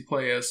starting to see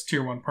play as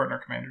Tier 1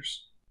 partner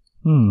commanders.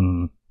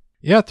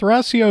 Yeah,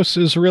 Thrasios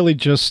is really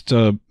just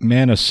a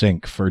mana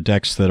sink for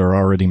decks that are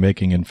already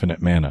making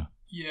infinite mana.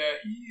 Yeah,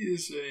 he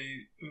is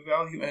a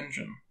value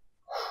engine.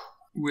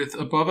 With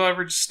above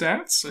average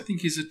stats, I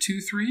think he's a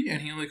 2/3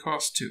 and he only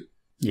costs 2.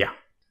 Yeah.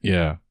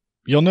 Yeah.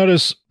 You'll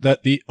notice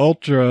that the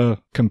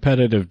ultra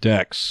competitive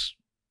decks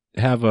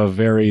have a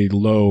very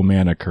low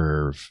mana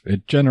curve.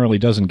 It generally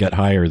doesn't get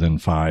higher than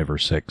 5 or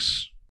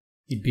 6.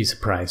 You'd be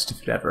surprised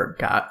if it ever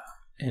got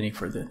any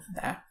further than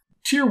that.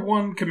 Tier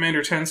 1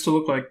 commander tends to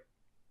look like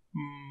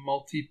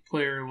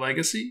multiplayer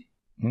legacy.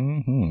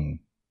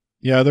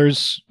 Yeah, there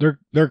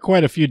are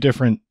quite a few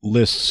different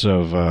lists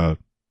of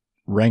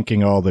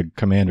ranking all the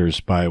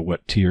commanders by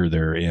what tier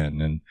they're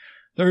in, and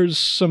there's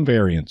some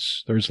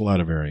variance. There's a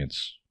lot of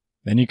variance.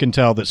 And you can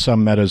tell that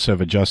some metas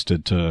have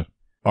adjusted to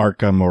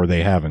Arkham or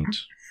they haven't.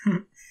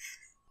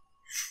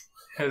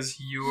 Has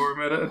your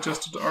meta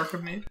adjusted to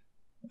Arkham, Nate?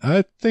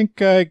 I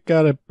think I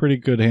got a pretty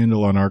good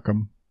handle on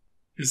Arkham.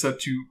 Is that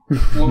to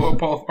blow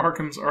up all of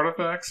Arkham's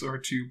artifacts or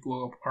to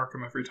blow up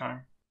Arkham every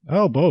time?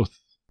 Oh, both.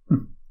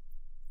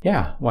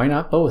 Yeah, why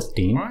not both,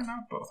 Dean? Why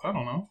not both? I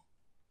don't know.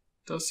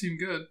 Does seem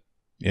good.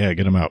 Yeah,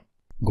 get them out.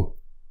 Go.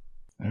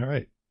 All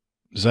right.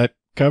 Does that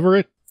cover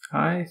it?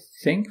 I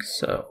think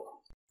so.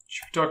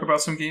 Should we talk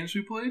about some games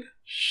we played?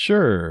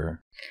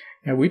 Sure.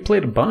 Yeah, we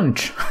played a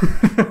bunch.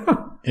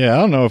 Yeah, I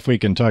don't know if we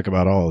can talk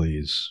about all of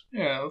these.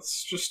 Yeah,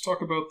 let's just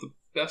talk about the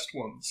best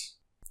ones.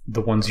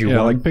 The ones you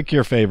Yeah, won. like pick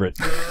your favorite.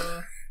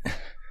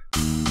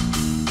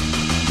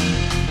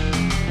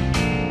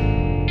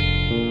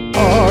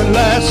 Our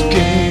last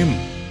game.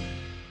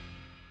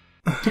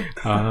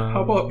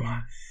 How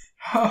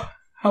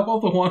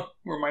about the one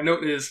where my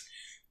note is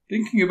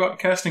thinking about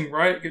casting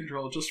riot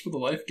control just for the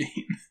life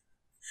game?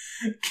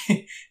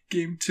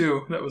 Game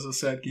 2. That was a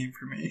sad game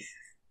for me.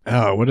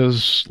 Oh,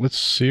 let's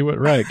see what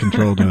riot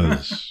control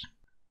does.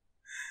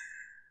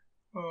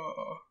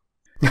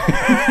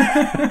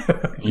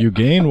 You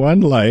gain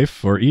 1 life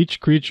for each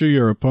creature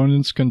your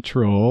opponents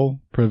control.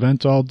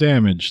 Prevent all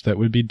damage that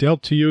would be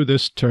dealt to you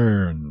this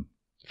turn.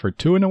 For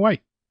 2 and a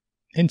white.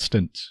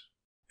 Instant.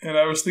 And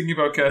I was thinking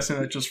about casting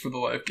that just for the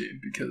life game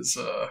because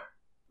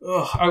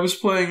I was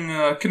playing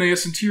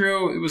Kineas and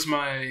Tiro. It was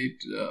my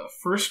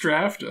first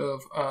draft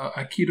of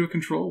Aikido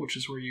Control, which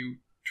is where you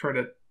try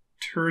to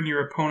turn your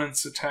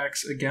opponent's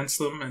attacks against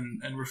them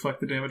and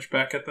reflect the damage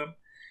back at them.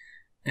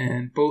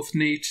 And both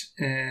Nate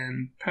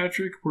and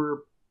Patrick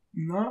were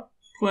not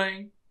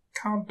playing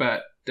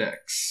combat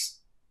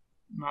decks.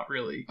 Not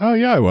really. Oh,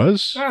 yeah, I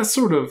was.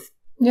 Sort of.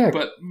 Yeah.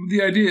 But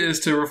the idea is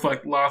to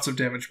reflect lots of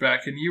damage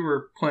back, and you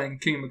were playing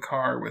King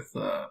Makar with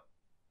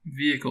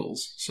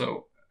vehicles,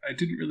 so I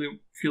didn't really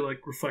feel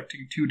like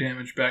reflecting 2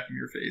 damage back in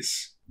your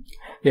face.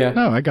 Yeah.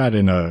 No, I got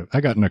in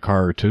a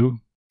car or 2.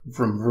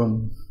 Vroom,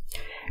 vroom.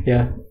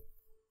 Yeah.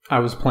 I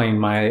was playing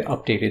my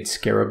updated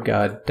Scarab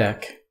God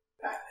deck.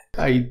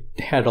 I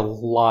had a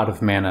lot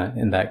of mana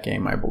in that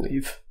game, I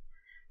believe.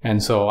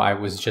 And so I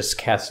was just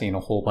casting a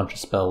whole bunch of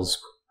spells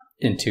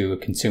into a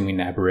Consuming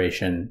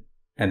Aberration,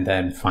 and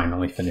then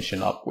finally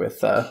finishing up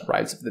with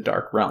Rise of the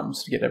Dark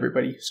Realms to get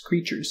everybody's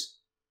creatures.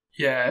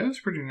 Yeah, it was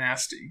pretty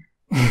nasty.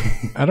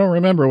 I don't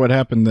remember what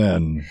happened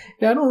then.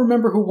 Yeah, I don't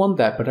remember who won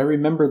that, but I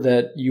remember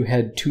that you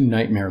had 2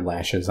 Nightmare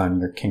Lashes on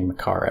your King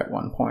Makar at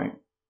one point.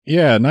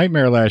 Yeah,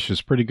 Nightmare Lash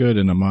is pretty good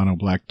in a mono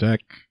black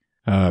deck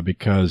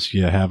because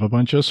you have a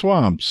bunch of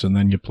swamps, and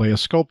then you play a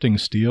Sculpting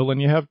Steel,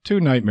 and you have 2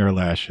 Nightmare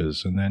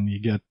Lashes, and then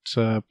you get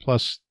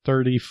plus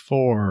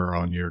 34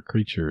 on your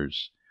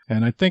creatures.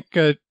 And I think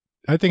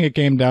it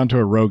came down to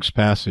a Rogue's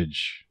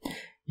Passage.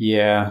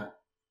 Yeah.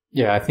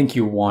 Yeah, I think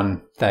you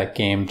won that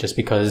game just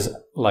because,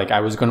 like,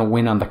 I was going to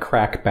win on the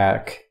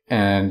crackback,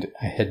 and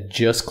I had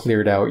just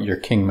cleared out your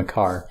King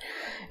Makar,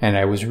 and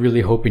I was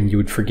really hoping you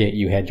would forget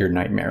you had your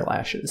Nightmare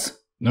Lashes.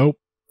 Nope.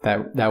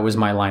 That was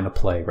my line of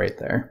play right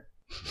there.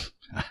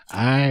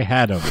 I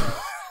had them.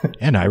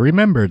 And I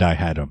remembered I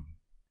had them.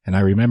 And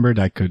I remembered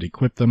I could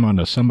equip them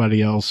onto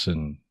somebody else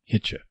and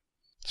hit you.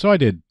 So I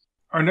did.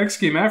 Our next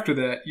game after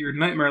that, your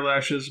Nightmare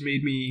Lashes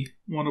made me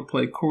want to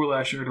play Core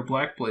Lash to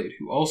Blackblade,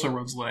 who also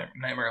runs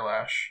Nightmare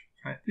Lash.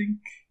 I think,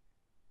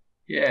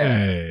 yeah.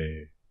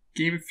 Hey.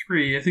 Game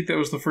 3, I think that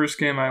was the first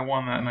game I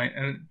won that night,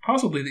 and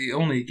possibly the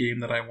only game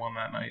that I won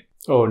that night.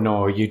 Oh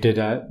no, you did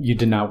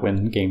not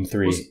win Game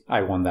 3.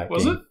 I won that game.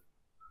 Was it?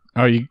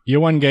 Oh, you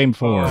won Game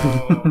 4.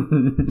 Oh.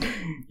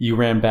 You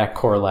ran back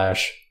Core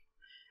Lash.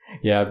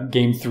 Yeah,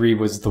 Game 3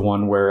 was the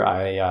one where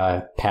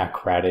I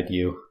pack ratted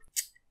you.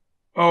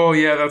 Oh,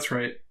 yeah, that's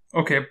right.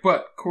 Okay,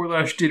 but Core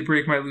Lash did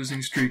break my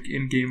losing streak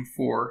in Game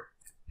 4.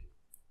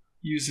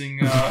 Using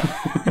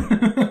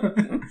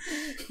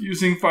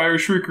using Fire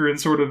Shrieker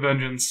and Sword of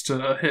Vengeance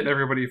to hit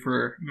everybody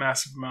for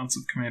massive amounts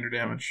of commander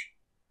damage.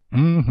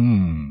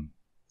 Mm-hmm.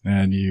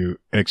 And you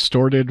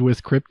extorted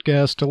with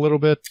Cryptghast a little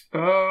bit?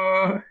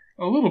 A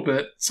little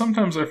bit.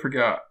 Sometimes I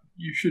forgot.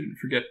 You shouldn't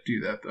forget to do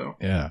that, though.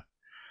 Yeah.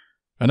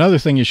 Another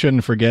thing you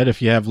shouldn't forget,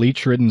 if you have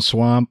Leech-Ridden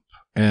Swamp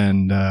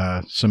and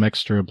some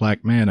extra black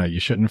mana, you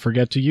shouldn't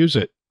forget to use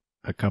it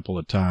a couple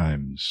of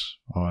times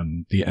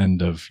on the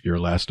end of your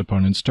last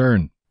opponent's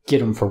turn. Get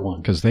them for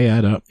 1. Because they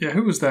add up. Yeah,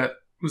 who was that?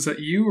 Was that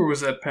you or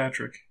was that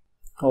Patrick?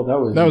 Oh,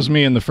 that was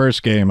me in the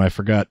first game. I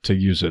forgot to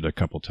use it a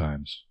couple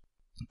times.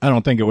 I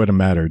don't think it would have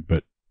mattered,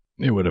 but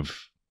it would have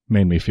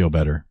made me feel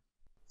better.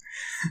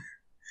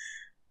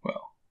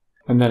 Well.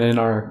 And then in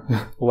our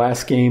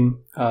last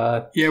game...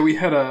 yeah, we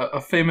had a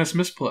famous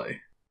misplay.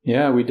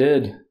 Yeah, we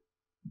did.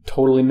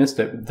 Totally missed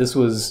it. This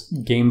was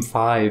Game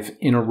 5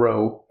 in a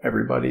row,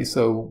 everybody,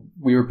 so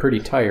we were pretty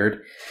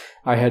tired.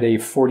 I had a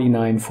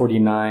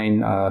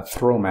 49-49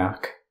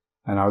 throw-mac,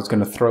 and I was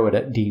going to throw it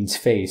at Dean's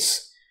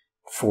face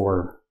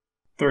for...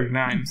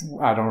 39.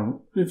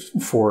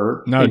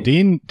 No,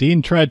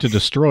 Dean tried to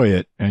destroy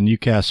it, and you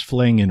cast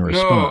Fling in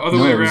response.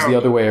 No, it was the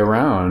other way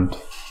around.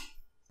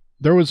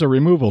 There was a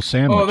removal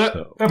sandwich,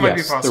 though. That might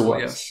be Yes, there possible,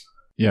 was. yes.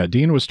 Yeah,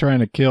 Dean was trying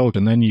to kill,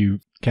 and then you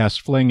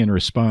cast Fling in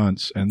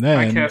response, and then...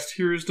 I cast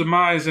Hero's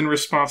Demise in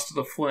response to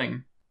the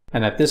fling.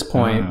 And at this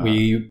point,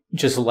 we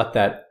just let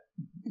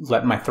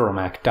my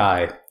Thromac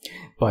die.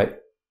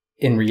 But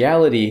in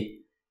reality,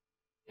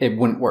 it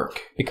wouldn't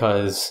work,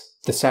 because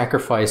the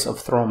sacrifice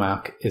of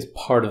Thromac is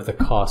part of the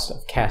cost of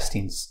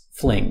casting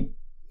Fling.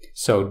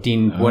 So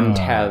Dean wouldn't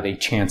have a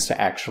chance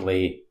to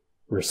actually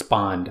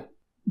respond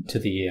to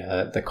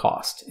the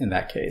cost in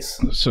that case.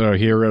 So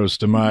Hero's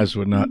Demise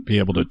would not be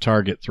able to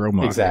target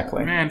Thromac.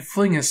 Exactly. Man,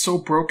 fling is so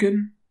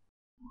broken.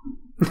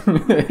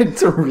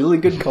 It's a really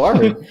good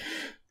card.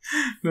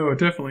 No, it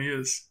definitely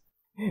is.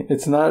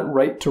 It's not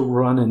right to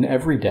run in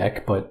every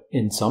deck, but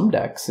in some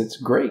decks, it's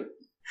great.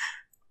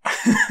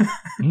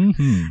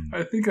 Mm-hmm.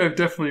 I think I've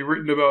definitely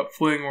written about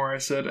fling where I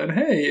said, and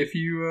hey, if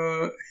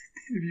you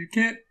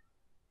can't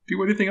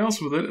do anything else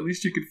with it, at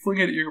least you could fling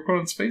it at your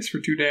opponent's face for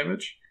 2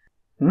 damage.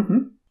 Mm-hmm.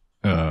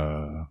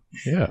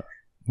 Yeah.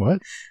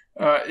 What?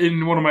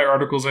 In one of my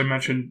articles, I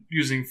mentioned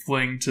using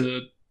fling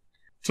to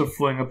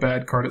fling a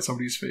bad card at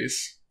somebody's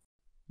face.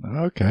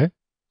 Okay.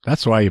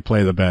 That's why you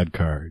play the bad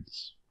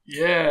cards.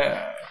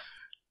 Yeah.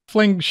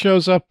 Fling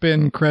shows up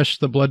in Crush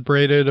the Blood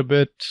Braided a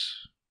bit.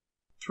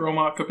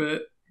 Thromac a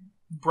bit.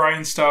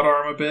 Brian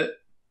Stoutarm a bit.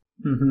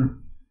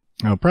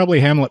 Mm-hmm. Oh, probably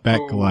Hamlet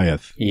back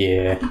Goliath.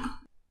 Yeah.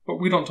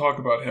 But we don't talk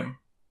about him.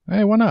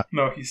 Hey, why not?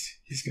 No, he's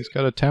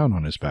got a town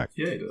on his back.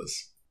 Yeah, he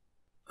does.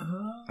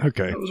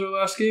 Okay. That was our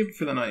last game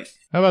for the night.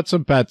 How about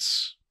some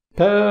pets?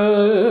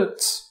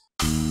 Pets!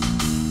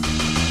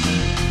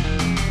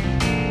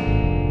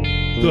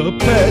 The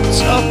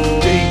Pets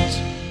Update!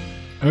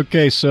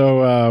 Okay,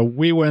 so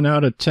we went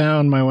out of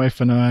town, my wife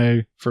and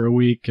I, for a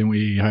week, and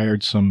we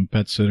hired some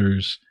pet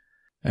sitters.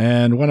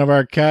 And one of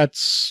our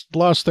cats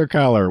lost their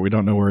collar. We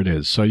don't know where it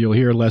is, so you'll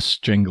hear less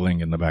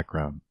jingling in the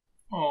background.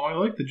 Oh, I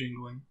like the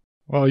jingling.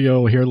 Well,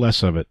 you'll hear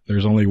less of it.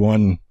 There's only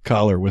one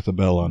collar with a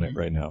bell on it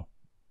right now.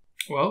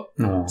 Well,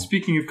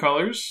 speaking of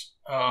collars,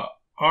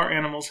 our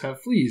animals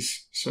have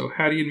fleas. So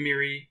Hattie and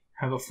Miri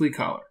have a flea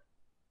collar.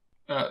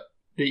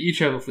 They each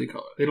have a flea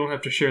collar. They don't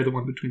have to share the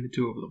one between the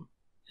two of them.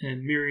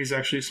 And Miri's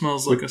actually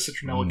smells like a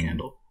citronella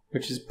candle.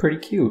 Which is pretty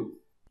cute.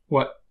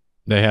 What?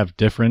 They have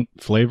different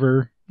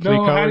flavor flea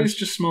No, collars? Hattie's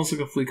just smells like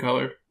a flea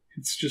collar.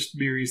 It's just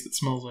Miri's that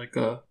smells like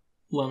a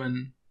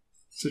lemon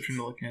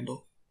citronella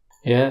candle.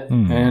 Yeah,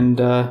 and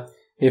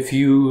if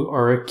you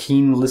are a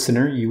keen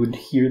listener, you would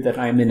hear that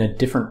I'm in a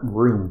different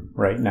room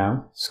right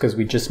now. It's because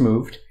we just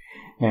moved.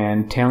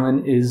 And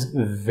Talon is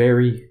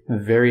very,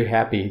 very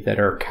happy that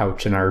our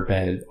couch and our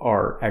bed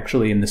are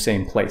actually in the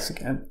same place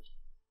again.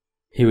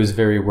 He was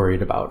very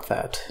worried about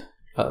that.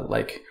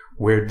 Like,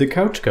 where'd the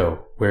couch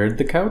go? Where'd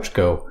the couch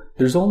go?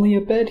 There's only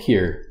a bed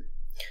here.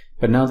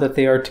 But now that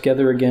they are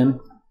together again,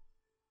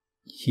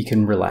 he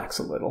can relax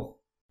a little.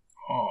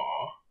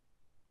 Aww.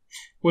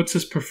 What's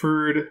his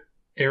preferred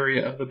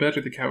area of the bed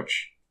or the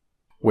couch?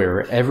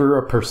 Wherever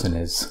a person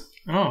is.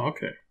 Oh,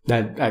 okay.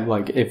 That I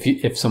like.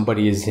 If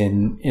somebody is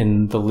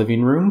in the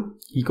living room,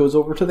 he goes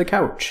over to the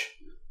couch.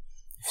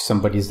 If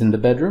somebody's in the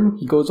bedroom,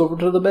 he goes over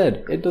to the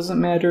bed. It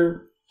doesn't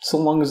matter so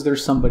long as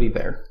there's somebody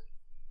there.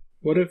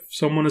 What if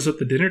someone is at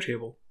the dinner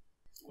table?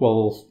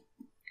 Well,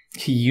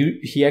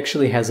 he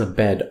actually has a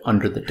bed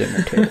under the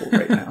dinner table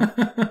right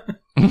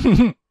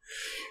now.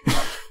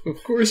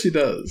 Of course he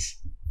does.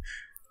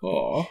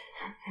 Aw.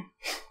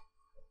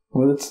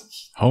 Well,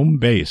 it's home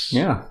base.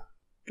 Yeah.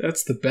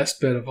 That's the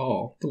best bed of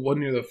all. The one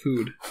near the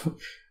food.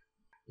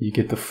 You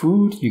get the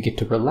food, you get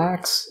to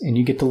relax, and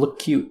you get to look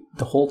cute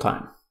the whole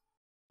time.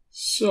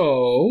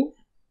 So,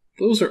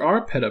 those are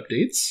our pet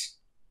updates.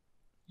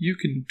 You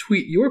can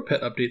tweet your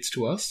pet updates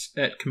to us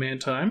at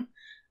Command Time.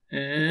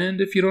 And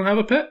if you don't have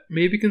a pet,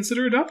 maybe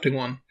consider adopting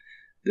one.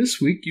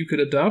 This week you could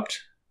adopt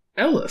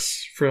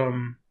Ellis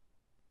from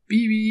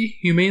BB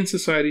Humane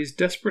Society's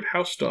Desperate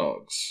House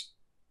Dogs.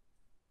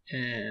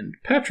 And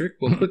Patrick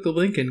will click the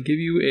link and give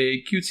you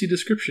a cutesy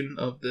description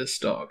of this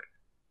dog.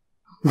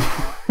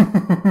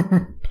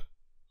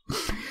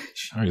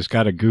 He's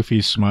got a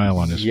goofy smile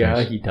on his face.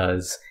 Yeah, he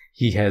does.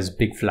 He has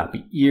big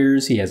floppy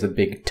ears. He has a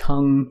big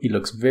tongue. He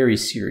looks very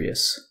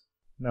serious.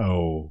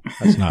 No,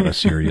 that's not a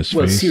serious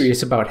Well, face.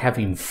 serious about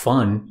having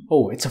fun.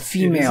 Oh, it's a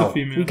female. It is a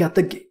female. We got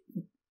the...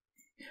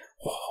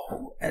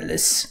 Whoa,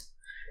 Ellis.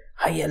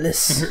 Hi,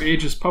 Ellis. And her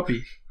age is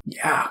puppy.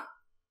 Yeah,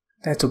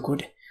 that's a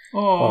good...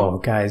 Oh,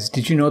 guys,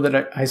 did you know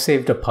that I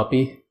saved a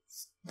puppy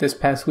this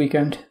past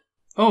weekend?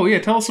 Oh, yeah,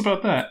 tell us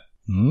about that.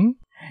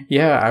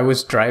 Yeah, I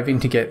was driving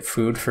to get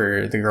food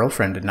for the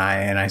girlfriend and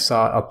I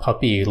saw a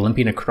puppy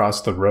limping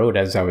across the road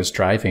as I was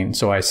driving,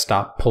 so I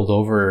stopped, pulled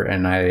over,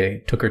 and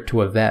I took her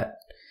to a vet.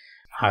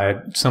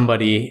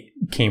 Somebody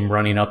came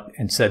running up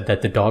and said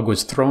that the dog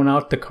was thrown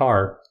out a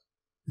car.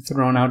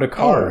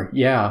 Oh.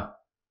 Yeah.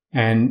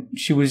 And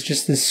she was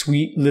just this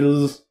sweet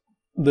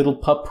little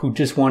pup who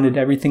just wanted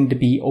everything to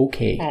be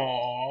okay.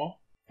 Aww.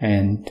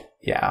 And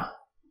yeah.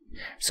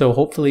 So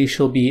hopefully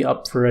she'll be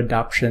up for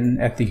adoption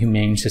at the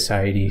Humane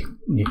Society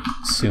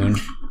soon.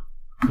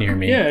 near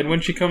me. Yeah, and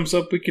when she comes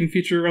up, we can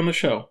feature her on the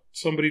show.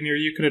 Somebody near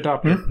you can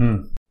adopt her.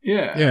 Mm-hmm.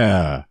 Yeah.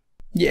 Yeah.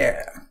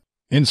 Yeah.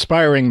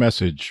 Inspiring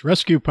message.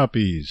 Rescue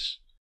puppies.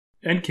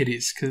 And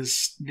kitties,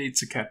 because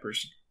Nate's a cat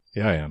person.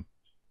 Yeah, I am.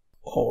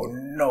 Oh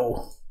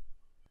no.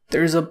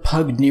 There's a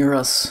pug near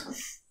us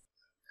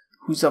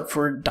who's up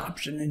for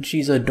adoption, and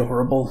she's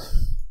adorable.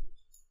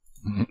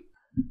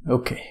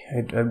 Okay,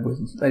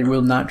 I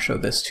will not show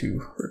this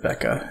to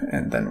Rebecca,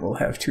 and then we'll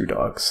have 2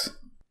 dogs.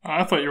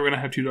 I thought you were going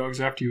to have 2 dogs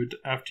after you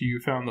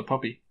found the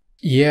puppy.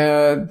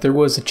 Yeah, there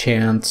was a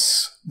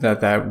chance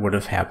that would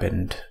have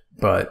happened,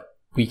 but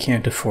we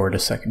can't afford a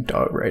second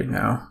dog right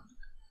now.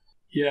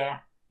 Yeah,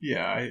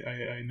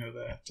 I know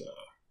that.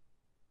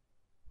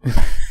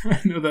 I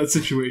know that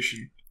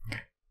situation.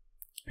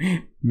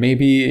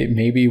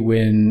 Maybe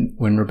when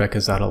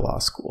Rebecca's out of law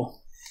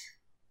school.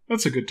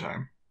 That's a good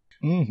time.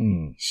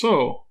 Mm-hmm.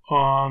 So,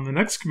 on the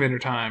next Commander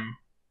Time...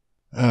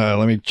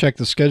 let me check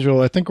the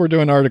schedule. I think we're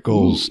doing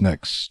articles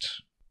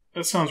next.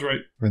 That sounds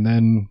right. And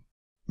then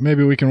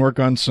maybe we can work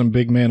on some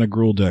Big Mana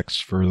Gruul decks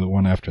for the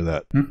one after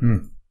that.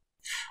 Mm-hmm.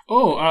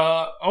 Oh,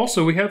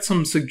 also, we had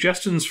some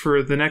suggestions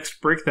for the next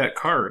Break That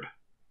Card.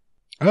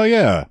 Oh,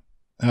 yeah.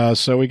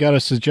 So we got a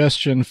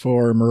suggestion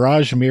for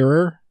Mirage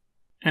Mirror.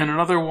 And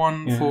another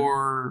one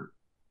for,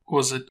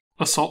 was it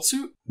Assault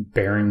Suit?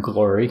 Baron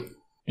Glory.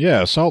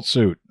 Yeah, Assault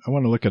Suit. I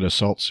want to look at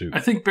Assault Suit. I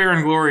think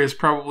Baron Glory is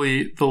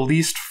probably the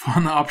least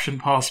fun option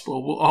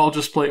possible. We'll all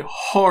just play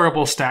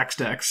horrible stacks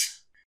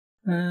decks.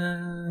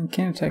 Can't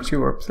attack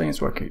you or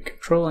planeswalker you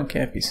control and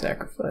can't be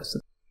sacrificed.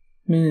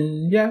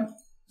 Yeah,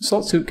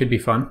 Assault Suit could be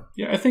fun.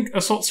 Yeah, I think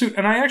Assault Suit,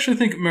 and I actually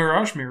think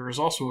Mirage Mirror is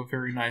also a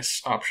very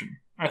nice option.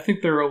 I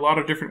think there are a lot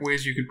of different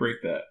ways you could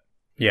break that.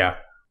 Yeah.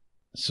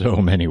 So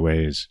many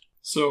ways.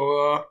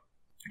 So,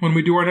 when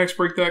we do our next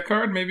Break That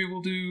Card, maybe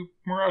we'll do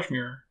Mirage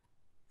Mirror.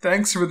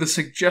 Thanks for the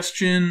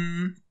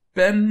suggestion,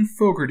 Ben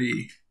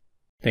Fogarty.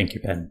 Thank you,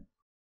 Ben.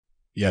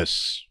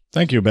 Yes.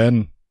 Thank you,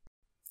 Ben.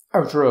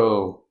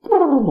 Outro.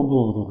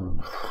 Blue,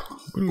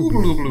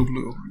 blue, blue,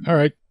 blue. All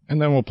right, and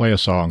then we'll play a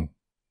song.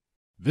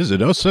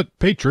 Visit us at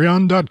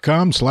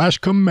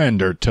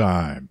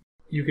patreon.com/commandertime.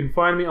 You can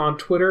find me on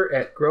Twitter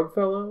at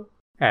Grubfellow.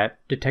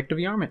 At Detective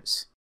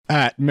Yarmouth.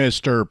 At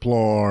Mr.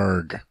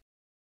 Plorg.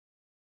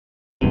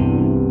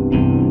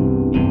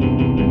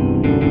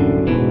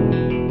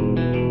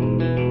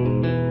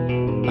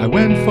 I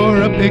went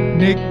for a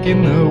picnic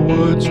in the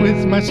woods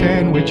with my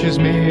sandwiches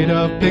made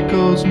of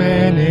pickles,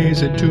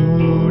 mayonnaise, and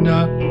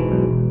tuna.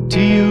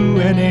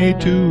 Tuna,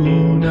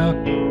 tuna.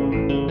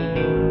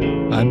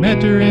 I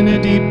met her in a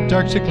deep,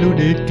 dark,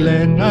 secluded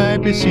glen. I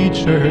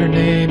beseeched her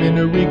name in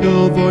a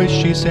regal voice.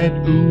 She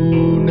said,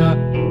 Una.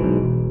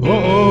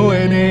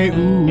 O-O-N-A,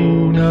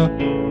 Una.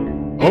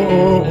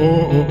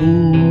 O-O-O-O,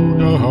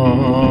 Una.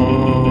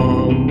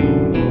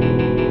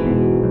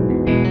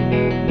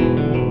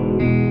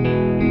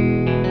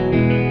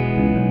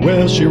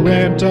 Well, she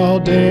ramped all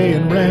day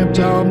and ramped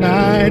all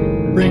night,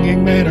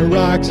 bringing mana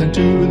rocks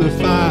into the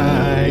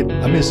fight.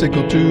 A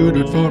mystical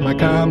tutored for my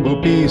combo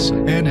piece,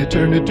 and it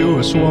turned into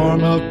a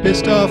swarm of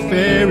pissed off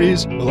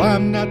fairies. Well,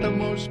 I'm not the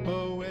most